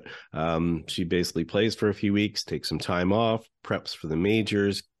wins, but she basically plays for a few weeks, takes some time off, preps for the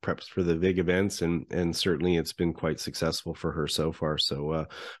majors, preps for the big events, and certainly it's been quite successful for her so far. So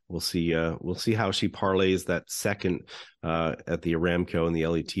we'll see how she parlays that second at the Aramco and the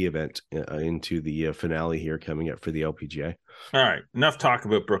LET event into the finale here coming up for the LPGA. All right, enough talk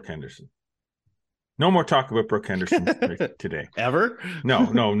about Brooke Henderson. No more talk about Brooke Henderson today. Ever?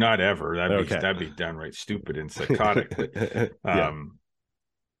 No, not ever. That'd be downright stupid and psychotic. But,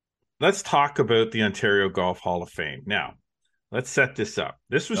 let's talk about the Ontario Golf Hall of Fame. Now, let's set this up.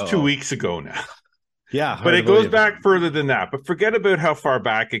 This was 2 weeks ago now. Yeah. But it goes back further than that. But forget about how far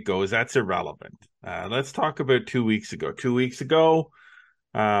back it goes. That's irrelevant. Let's talk about 2 weeks ago. 2 weeks ago,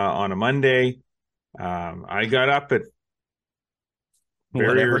 on a Monday, I got up at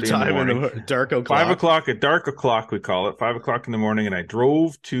very early in the morning, dark o'clock. 5 o'clock, at dark o'clock, we call it, 5 o'clock in the morning. And I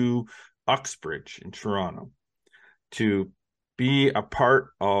drove to Uxbridge in Toronto to be a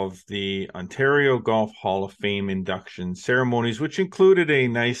part of the Ontario Golf Hall of Fame induction ceremonies, which included a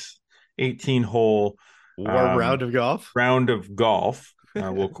nice 18-hole round of golf.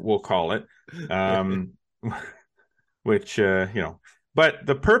 We'll call it, which But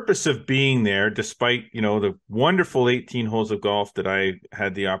the purpose of being there, despite, the wonderful 18 holes of golf that I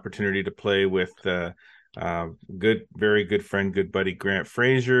had the opportunity to play with very good friend, good buddy Grant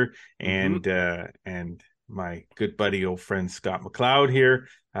Fraser, and my good buddy, old friend Scott McLeod here.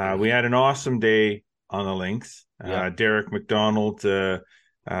 We had an awesome day on the links. Derek McDonald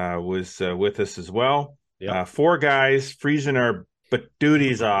was with us as well. 4 guys freezing our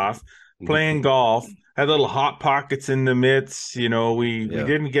duties off, playing golf. Had little hot pockets in the midst. We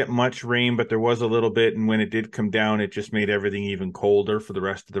didn't get much rain, but there was a little bit. And when it did come down, it just made everything even colder for the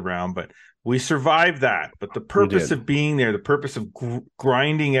rest of the round. But we survived that. But the purpose of being there, the purpose of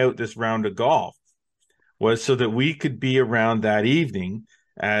grinding out this round of golf was so that we could be around that evening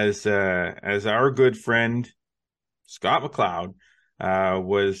as our good friend, Scott McLeod,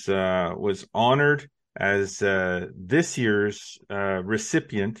 was honored as this year's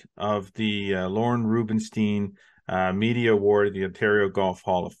recipient of the Lauren Rubenstein Media Award at the Ontario Golf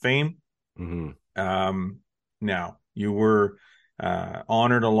Hall of Fame. Now, you were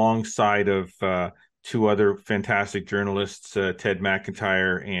honored alongside of 2 other fantastic journalists, Ted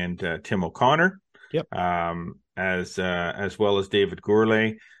McIntyre and Tim O'Connor, as well as David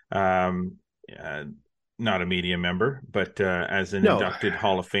Gourlay, not a media member, but as an inducted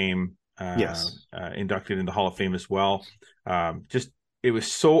Hall of Fame. Inducted into Hall of Fame as well. It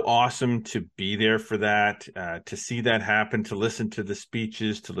was so awesome to be there for that, to see that happen, to listen to the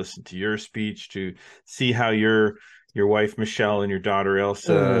speeches, to listen to your speech, to see how your wife Michelle and your daughter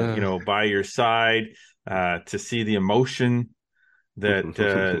Elsa, by your side, to see the emotion that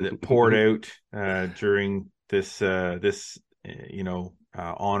that poured out during this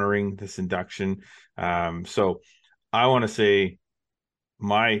honoring this induction. So I want to say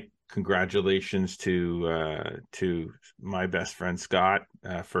my congratulations to my best friend Scott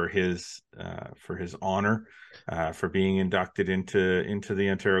for his honor, for being inducted into the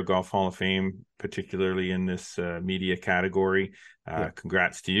Ontario Golf Hall of Fame, particularly in this media category.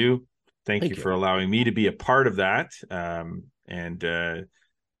 Congrats to you. Thank you for allowing me to be a part of that. And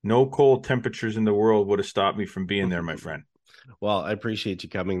no cold temperatures in the world would have stopped me from being there, my friend. Well, I appreciate you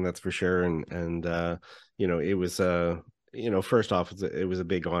coming. That's for sure. And it was first off, it was a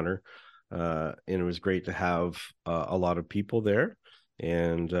big honor, and it was great to have a lot of people there.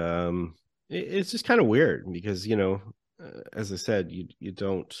 And it's just kind of weird because, as I said, you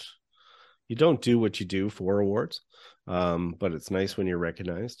don't do what you do for awards, but it's nice when you're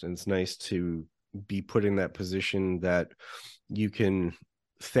recognized, and it's nice to be put in that position that you can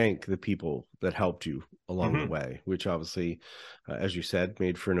thank the people that helped you along the way, which obviously, as you said,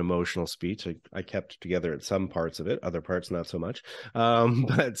 made for an emotional speech. I kept together at some parts of it, other parts not so much.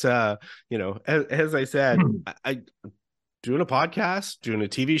 But as I said, I doing a podcast, doing a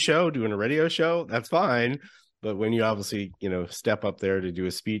TV show, doing a radio show, that's fine. But when you obviously, step up there to do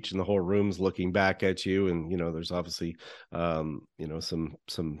a speech and the whole room's looking back at you, and there's obviously some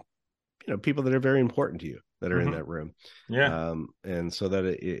people that are very important to you that are in that room. Yeah. And so that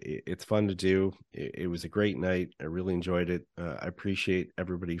it's fun to do. It was a great night. I really enjoyed it. I appreciate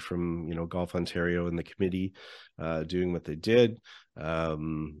everybody from, Golf Ontario and the committee doing what they did.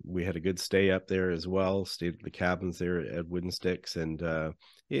 We had a good stay up there as well, stayed at the cabins there at Wooden Sticks. And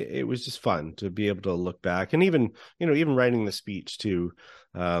it was just fun to be able to look back, and even writing the speech too.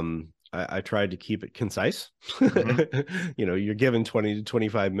 I tried to keep it concise. You're given 20 to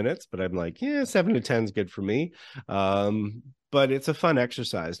 25 minutes, but I'm like, 7 to 10 is good for me. But it's a fun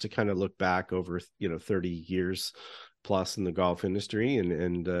exercise to kind of look back over, 30 years plus in the golf industry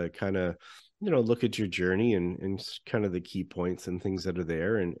and kind of, look at your journey and kind of the key points and things that are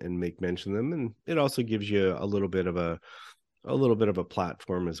there and make mention of them. And it also gives you a little bit of a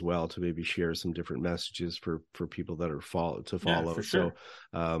platform as well to maybe share some different messages for people that are follow. Yeah, for sure.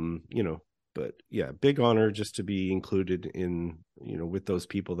 So, but yeah, big honor just to be included in, with those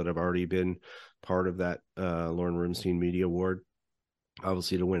people that have already been part of that Lauren Rumstein Media Award.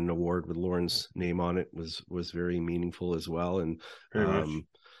 Obviously, to win an award with Lauren's name on it was very meaningful as well. And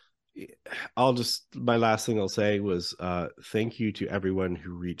my last thing I'll say was thank you to everyone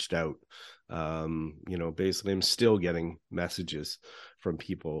who reached out. Basically I'm still getting messages from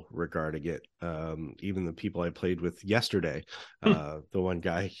people regarding it. Even the people I played with yesterday, the one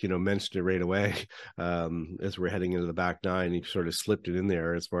guy, mentioned it right away. As we're heading into the back nine, he sort of slipped it in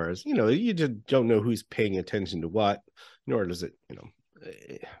there as far as, you just don't know who's paying attention to what, nor does it,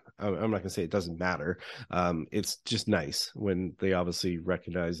 I'm not going to say it doesn't matter. It's just nice when they obviously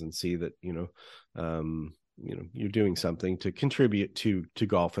recognize and see that, you're doing something to contribute to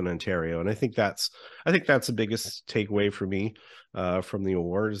golf in Ontario. And I think that's the biggest takeaway for me from the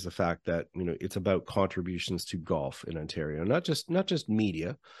award is the fact that, it's about contributions to golf in Ontario, not just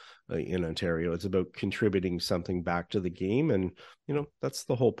media in Ontario. It's about contributing something back to the game. And, that's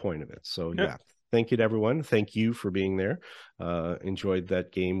the whole point of it. So yeah. Thank you to everyone. Thank you for being there. Enjoyed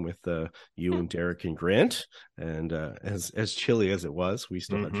that game with you and Derek and Grant. And as chilly as it was, we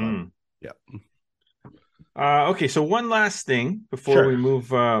still had fun. Yeah. Okay, so one last thing before we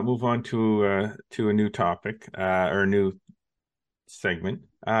move on to a new topic or a new segment.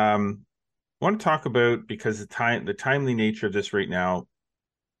 I want to talk about, because the timely nature of this right now,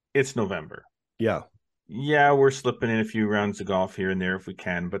 it's November. Yeah, we're slipping in a few rounds of golf here and there if we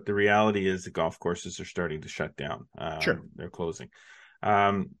can, but the reality is the golf courses are starting to shut down. They're closing.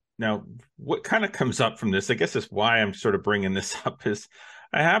 Now, what kind of comes up from this, I guess is why I'm sort of bringing this up, is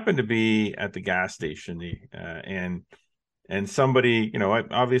I happen to be at the gas station and somebody,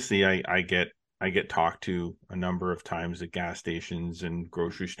 obviously I get talked to a number of times at gas stations and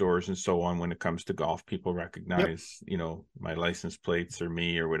grocery stores and so on when it comes to golf. People recognize, my license plates or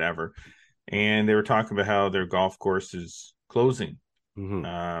me or whatever. And they were talking about how their golf course is closing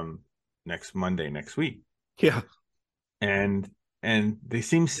next Monday, next week. Yeah. And they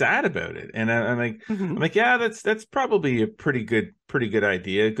seem sad about it. And I'm like, yeah, that's probably a pretty good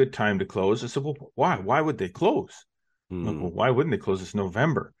idea, a good time to close. I said, well, why? Why would they close? Like, well, why wouldn't they close? It's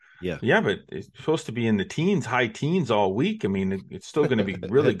November. Yeah, but it's supposed to be in the high teens all week. I mean, it's still going to be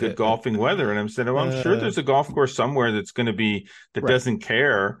really good golfing weather. And I'm saying, well, I'm sure there's a golf course somewhere that's going to be doesn't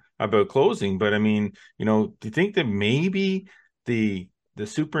care about closing. But I mean, do you think that maybe the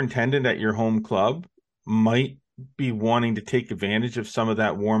superintendent at your home club might be wanting to take advantage of some of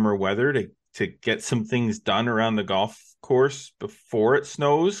that warmer weather to get some things done around the golf course before it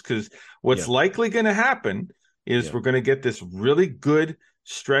snows? Because what's likely going to happen is we're going to get this really good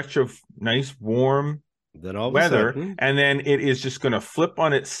stretch of nice warm weather, and then it is just going to flip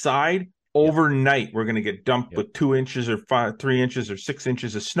on its side overnight. We're going to get dumped with 2 inches or 3 inches or 6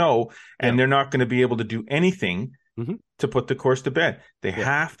 inches of snow, and they're not going to be able to do anything to put the course to bed. They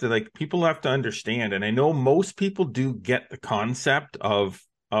have to, people have to understand, and I know most people do get the concept of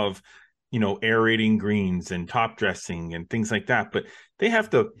aerating greens and top dressing and things like that, but they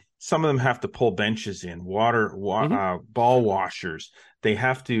have to some of them have to pull benches in, ball washers. They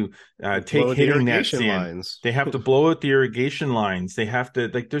have to take hitting nets in. Lines. They have to blow out the irrigation lines. They have to,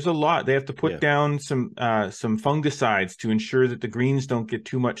 like, there's a lot. They have to put down some fungicides to ensure that the greens don't get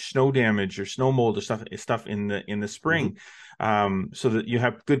too much snow damage or snow mold or stuff in the spring. So that you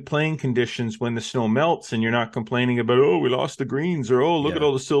have good playing conditions when the snow melts, and you're not complaining about, oh, we lost the greens, or oh, look at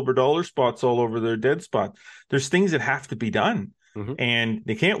all the silver dollar spots all over their dead spot. There's things that have to be done, and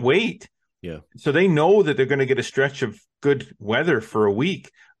they can't wait. Yeah. So they know that they're going to get a stretch of good weather for a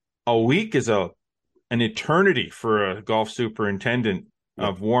week. A week is an eternity for a golf superintendent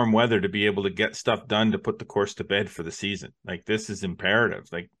of warm weather to be able to get stuff done to put the course to bed for the season. Like, this is imperative.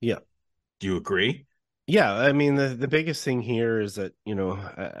 Like, do you agree? Yeah, I mean, the biggest thing here is that,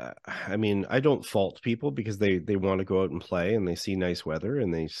 I mean, I don't fault people because they want to go out and play, and they see nice weather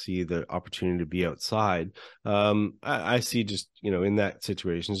and they see the opportunity to be outside. I see just, in that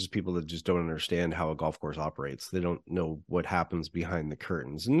situation, just people that just don't understand how a golf course operates. They don't know what happens behind the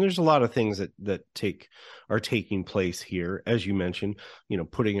curtains. And there's a lot of things that are taking place here, as you mentioned,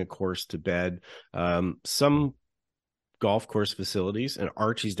 putting a course to bed. Some golf course facilities, and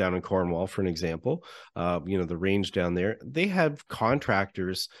Archie's down in Cornwall, for an example, the range down there, they have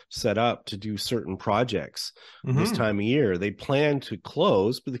contractors set up to do certain projects this time of year. They plan to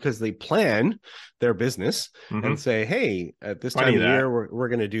close because they plan their business and say, hey, at this time of year, we're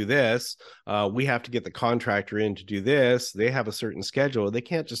going to do this. We have to get the contractor in to do this. They have a certain schedule. They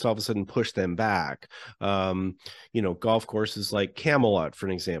can't just all of a sudden push them back. Golf courses like Camelot, for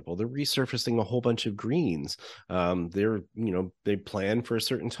an example, they're resurfacing a whole bunch of greens. They plan for a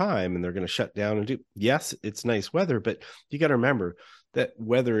certain time and they're going to shut down and do. Yes, it's nice weather, but you got to remember that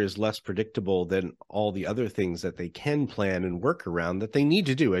weather is less predictable than all the other things that they can plan and work around that they need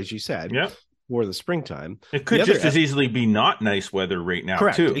to do, as you said. For the springtime. It could just as easily be not nice weather right now,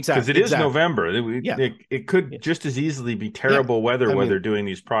 too. Because it is November. It could just as easily be terrible weather when they're doing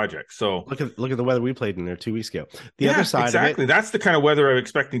these projects. So look at the weather we played in there 2 weeks ago. The other side of it, that's the kind of weather I'm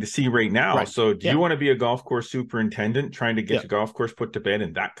expecting to see right now. Right. So do you want to be a golf course superintendent trying to get your golf course put to bed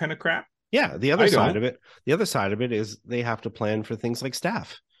and that kind of crap? Yeah. The other side of it is they have to plan for things like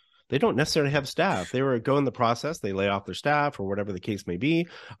staff. They don't necessarily have staff. They were going the process. They lay off their staff or whatever the case may be.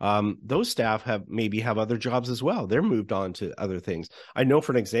 Those staff maybe have other jobs as well. They're moved on to other things. I know,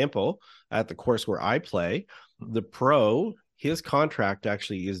 for an example, at the course where I play, the pro, his contract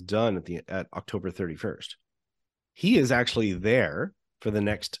actually is done at October 31st. He is actually there for the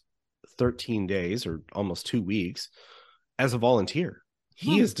next 13 days or almost 2 weeks as a volunteer.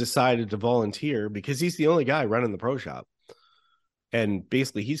 He has decided to volunteer because he's the only guy running the pro shop. And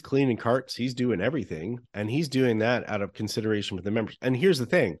basically, he's cleaning carts, he's doing everything, and he's doing that out of consideration for the members. And here's the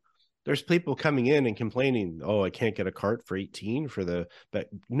thing. There's people coming in and complaining, oh, I can't get a cart for 18 but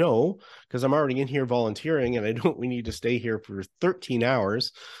no, because I'm already in here volunteering and we need to stay here for 13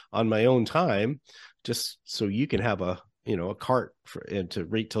 hours on my own time just so you can have a cart to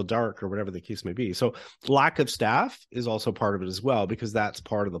wait till dark or whatever the case may be. So lack of staff is also part of it as well, because that's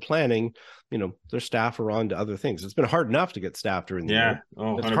part of the planning. Their staff are on to other things. It's been hard enough to get staff during the year.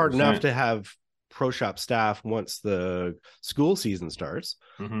 It's hard enough to have pro shop staff once the school season starts,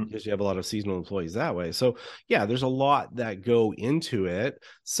 because you have a lot of seasonal employees that way. So yeah, there's a lot that go into it.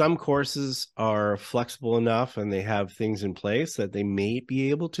 Some courses are flexible enough and they have things in place that they may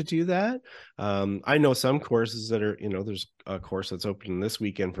be able to do that. I know some courses that are, there's a course that's open this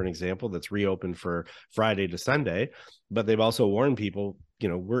weekend, for an example, that's reopened for Friday to Sunday, but they've also warned people,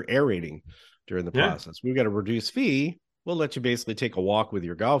 we're aerating during the process. We've got a reduced fee. We'll let you basically take a walk with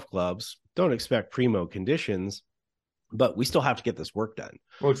your golf clubs. Don't expect primo conditions, but we still have to get this work done.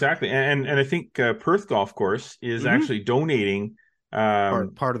 Well, exactly. And I think Perth Golf Course is actually donating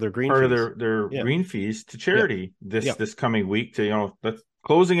part of their green green fees to charity this coming week to, that's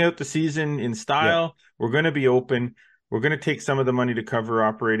closing out the season in style. We're going to be open. We're going to take some of the money to cover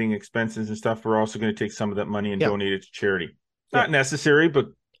operating expenses and stuff. We're also going to take some of that money and donate it to charity. Not necessary, but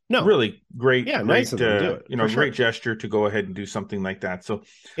really great, nice of them to do it, great gesture to go ahead and do something like that. So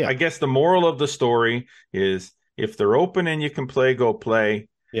I guess the moral of the story is, if they're open and you can play, go play.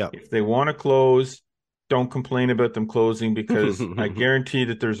 If they want to close, don't complain about them closing, because I guarantee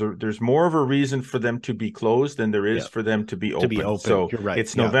that there's more of a reason for them to be closed than there is for them to be open. So you're right.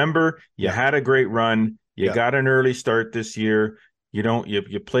 It's November. You had a great run. You got an early start this year.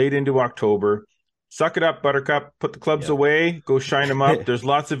 You played into October. suck it up, Buttercup. Put the clubs away. Go shine them up. There's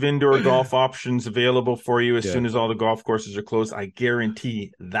lots of indoor golf options available for you as soon as all the golf courses are closed. I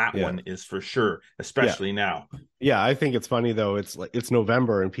guarantee that one is for sure, especially now. Yeah, I think it's funny though. It's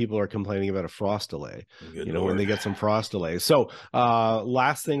November and people are complaining about a frost delay. Good Lord. When they get some frost delays. So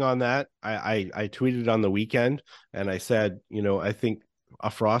last thing on that, I tweeted on the weekend and I said, I think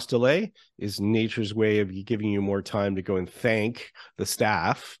a frost delay is nature's way of giving you more time to go and thank the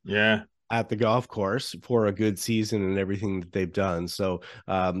staff. Yeah. At the golf course for a good season and everything that they've done. So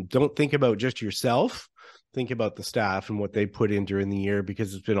don't think about just yourself. Think about the staff and what they put in during the year,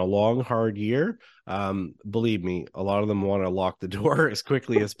 because it's been a long, hard year. Believe me, a lot of them want to lock the door as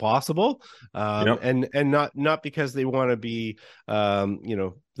quickly as possible. And not because they want to be,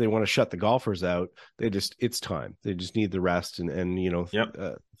 they want to shut the golfers out. It's time. They just need the rest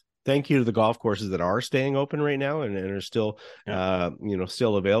thank you to the golf courses that are staying open right now and are still,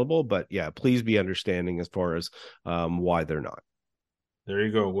 still available. But please be understanding as far as why they're not. There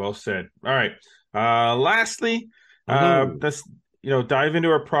you go. Well said. All right. Lastly, let's dive into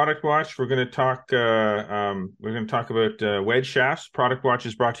our product watch. We're going to talk. About wedge shafts. Product watch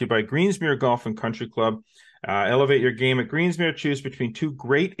is brought to you by Greensmere Golf and Country Club. Elevate your game at Greensmere. Choose between two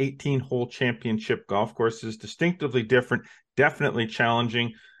great 18-hole championship golf courses, distinctively different, definitely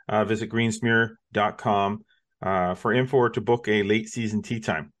challenging. Visit greensmere.com for info or to book a late season tee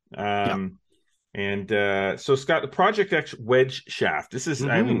time. So Scott, the Project X wedge shaft. This is,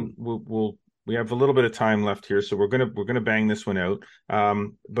 I mean, we have a little bit of time left here, so we're gonna bang this one out.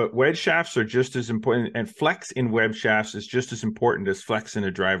 But wedge shafts are just as important, and flex in wedge shafts is just as important as flex in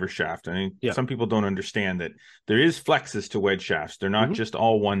a driver shaft. I mean, some people don't understand that there is flexes to wedge shafts. They're not just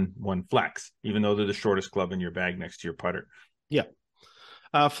all one flex, even though they're the shortest club in your bag next to your putter. Yeah.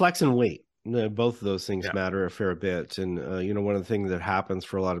 Flex and weight, both of those things matter a fair bit. And, one of the things that happens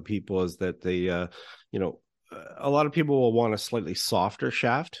for a lot of people is that they, a lot of people will want a slightly softer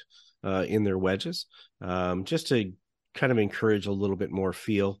shaft in their wedges, just to kind of encourage a little bit more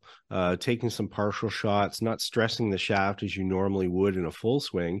feel, taking some partial shots, not stressing the shaft as you normally would in a full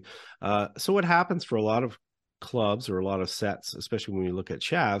swing. So what happens for a lot of clubs or a lot of sets, especially when we look at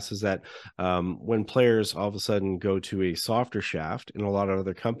shafts, is that when players all of a sudden go to a softer shaft in a lot of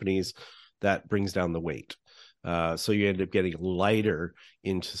other companies, that brings down the weight. So you end up getting lighter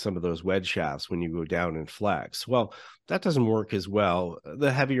into some of those wedge shafts when you go down and flex. Well, that doesn't work as well.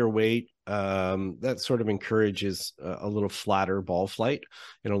 The heavier weight, that sort of encourages a little flatter ball flight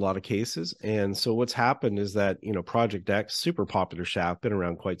in a lot of cases. And so what's happened is that, Project X, super popular shaft, been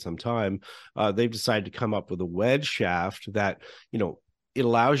around quite some time. They've decided to come up with a wedge shaft that, it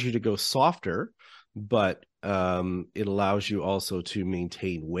allows you to go softer, but it allows you also to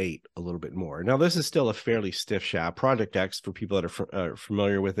maintain weight a little bit more. Now, this is still a fairly stiff shaft. Project X, for people that are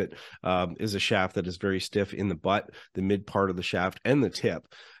familiar with it, is a shaft that is very stiff in the butt, the mid part of the shaft, and the tip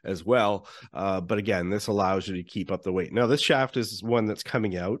as well. But again, this allows you to keep up the weight. Now, this shaft is one that's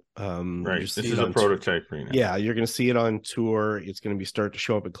coming out. Right. This is a prototype right now. Yeah, you're going to see it on tour. It's going to start to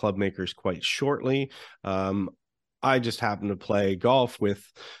show up at club makers quite shortly. I just happened to play golf with,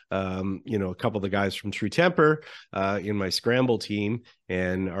 a couple of the guys from True Temper in my scramble team,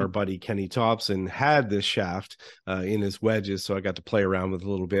 and our buddy Kenny Thompson had this shaft in his wedges, so I got to play around with it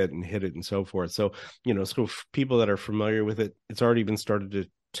a little bit and hit it and so forth. So, so for people that are familiar with it, it's already been started to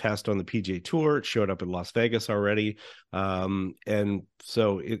test on the PGA Tour. It showed up in Las Vegas already. And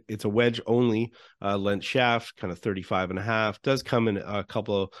so it's a wedge only length shaft, kind of 35.5. Does come in a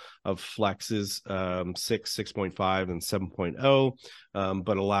couple of flexes, 6.5 and 7.0,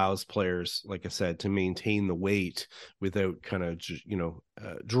 but allows players, like I said, to maintain the weight without kind of,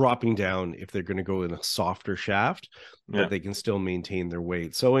 dropping down if they're going to go in a softer shaft, but they can still maintain their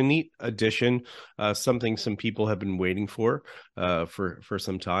weight. So a neat addition, something some people have been waiting for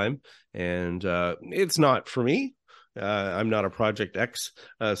some time. And it's not for me. I'm not a Project X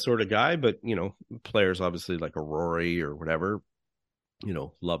sort of guy, but, players obviously like a Rory or whatever,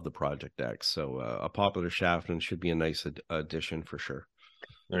 love the Project X. So a popular shaft, and should be a nice addition for sure.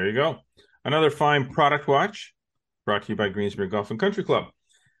 There you go. Another fine product watch brought to you by Greensmere Golf and Country Club.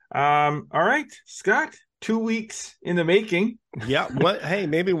 All right, Scott, 2 weeks in the making. Yeah. Hey,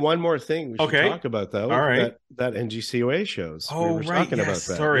 maybe one more thing we should talk about, though. All right. That NGCOA shows. Oh, we were talking about that.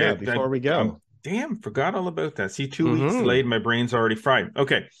 Sorry. Before we go. Damn, forgot all about that. See, 2 weeks delayed, my brain's already fried.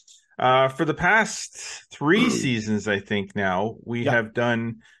 Okay. For the past 3 seasons, I think now, we have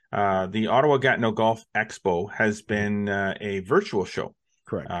done the Ottawa-Gatineau Golf Expo has been a virtual show.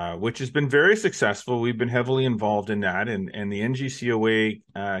 Correct. Which has been very successful. We've been heavily involved in that, and the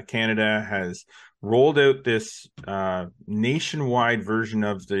NGCOA Canada has rolled out this nationwide version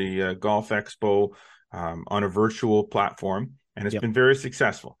of the Golf Expo on a virtual platform, and it's been very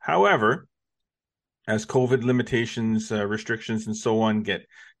successful. However, as COVID limitations, restrictions, and so on get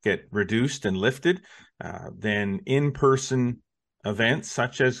reduced and lifted, then in-person events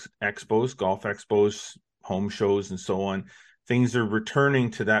such as expos, golf expos, home shows, and so on, things are returning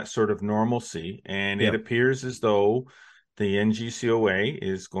to that sort of normalcy. And it appears as though the NGCOA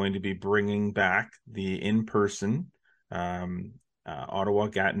is going to be bringing back the in-person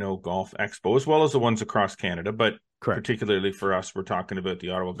Ottawa-Gatineau Golf Expo, as well as the ones across Canada. But particularly for us, we're talking about the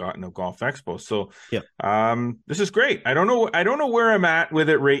Ottawa-Gatineau Golf Expo. So this is great. I don't know where I'm at with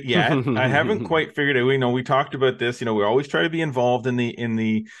it right yet. I haven't quite figured it. We talked about this. We always try to be involved in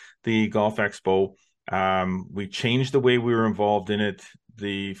the Golf Expo. We changed the way we were involved in it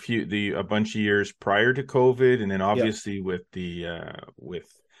a bunch of years prior to COVID, and then obviously with the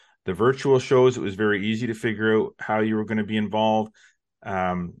virtual shows, it was very easy to figure out how you were going to be involved.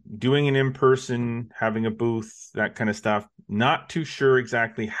 Doing an in-person, having a booth, that kind of stuff. Not too sure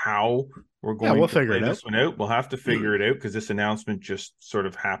exactly how we're going to figure this one out. We'll have to figure it out because this announcement just sort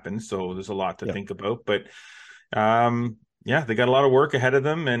of happened, so there's a lot to think about. But they got a lot of work ahead of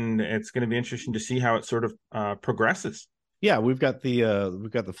them, and it's going to be interesting to see how it sort of progresses. Yeah, we've got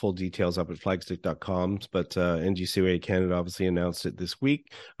the full details up at flagstick.com, but NGCOA Canada obviously announced it this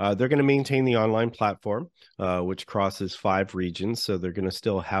week. They're going to maintain the online platform, which crosses 5 regions, so they're going to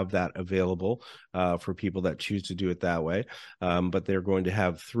still have that available for people that choose to do it that way. But they're going to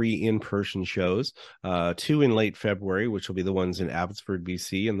have 3 in-person shows, 2 in late February, which will be the ones in Abbotsford,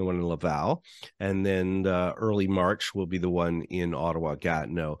 BC, and the one in Laval, and then early March will be the one in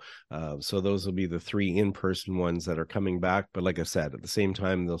Ottawa-Gatineau. So those will be the 3 in-person ones that are coming back. But like I said, at the same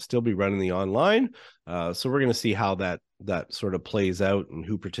time, they'll still be running the online. So we're going to see how that sort of plays out and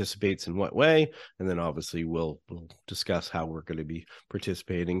who participates in what way. And then obviously we'll discuss how we're going to be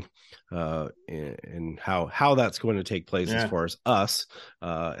participating and how that's going to take place as far as us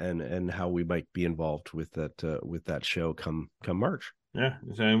and how we might be involved with that show come March. Yeah,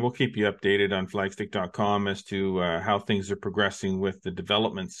 and we'll keep you updated on flagstick.com as to how things are progressing with the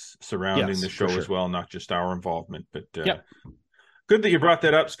developments surrounding the show as well, not just our involvement. But good that you brought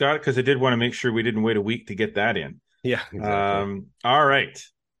that up, Scott, because I did want to make sure we didn't wait a week to get that in. Yeah, exactly. All right.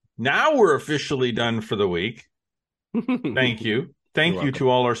 Now we're officially done for the week. Thank you. Thank you to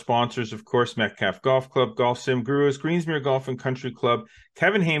all our sponsors, of course, Metcalf Golf Club, Golf Sim Gurus, Greensmere Golf and Country Club,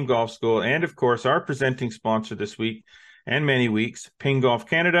 Kevin Haime Golf School, and, of course, our presenting sponsor this week and many weeks, Ping Golf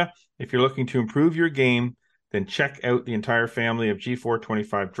Canada. If you're looking to improve your game, then check out the entire family of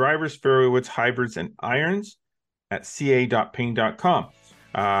G425 drivers, fairway woods, hybrids, and irons at ca.ping.com.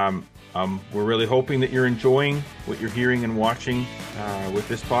 We're really hoping that you're enjoying what you're hearing and watching with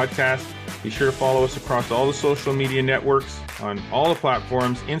this podcast. Be sure to follow us across all the social media networks on all the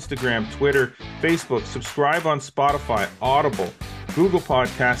platforms, Instagram, Twitter, Facebook. Subscribe on Spotify, Audible, Google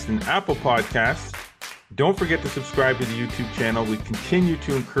Podcasts, and Apple Podcasts. Don't forget to subscribe to the YouTube channel. We continue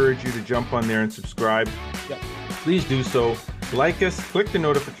to encourage you to jump on there and subscribe. Please do so. Like us, click the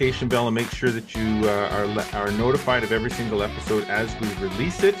notification bell, and make sure that you are notified of every single episode as we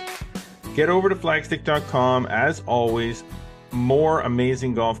release it. Get over to flagstick.com. As always, more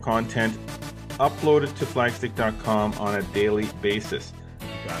amazing golf content uploaded to flagstick.com on a daily basis.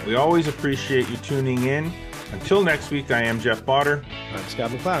 We always appreciate you tuning in. Until next week, I am Jeff Botter. I'm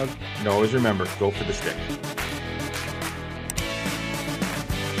Scott McLeod. And always remember, go for the stick.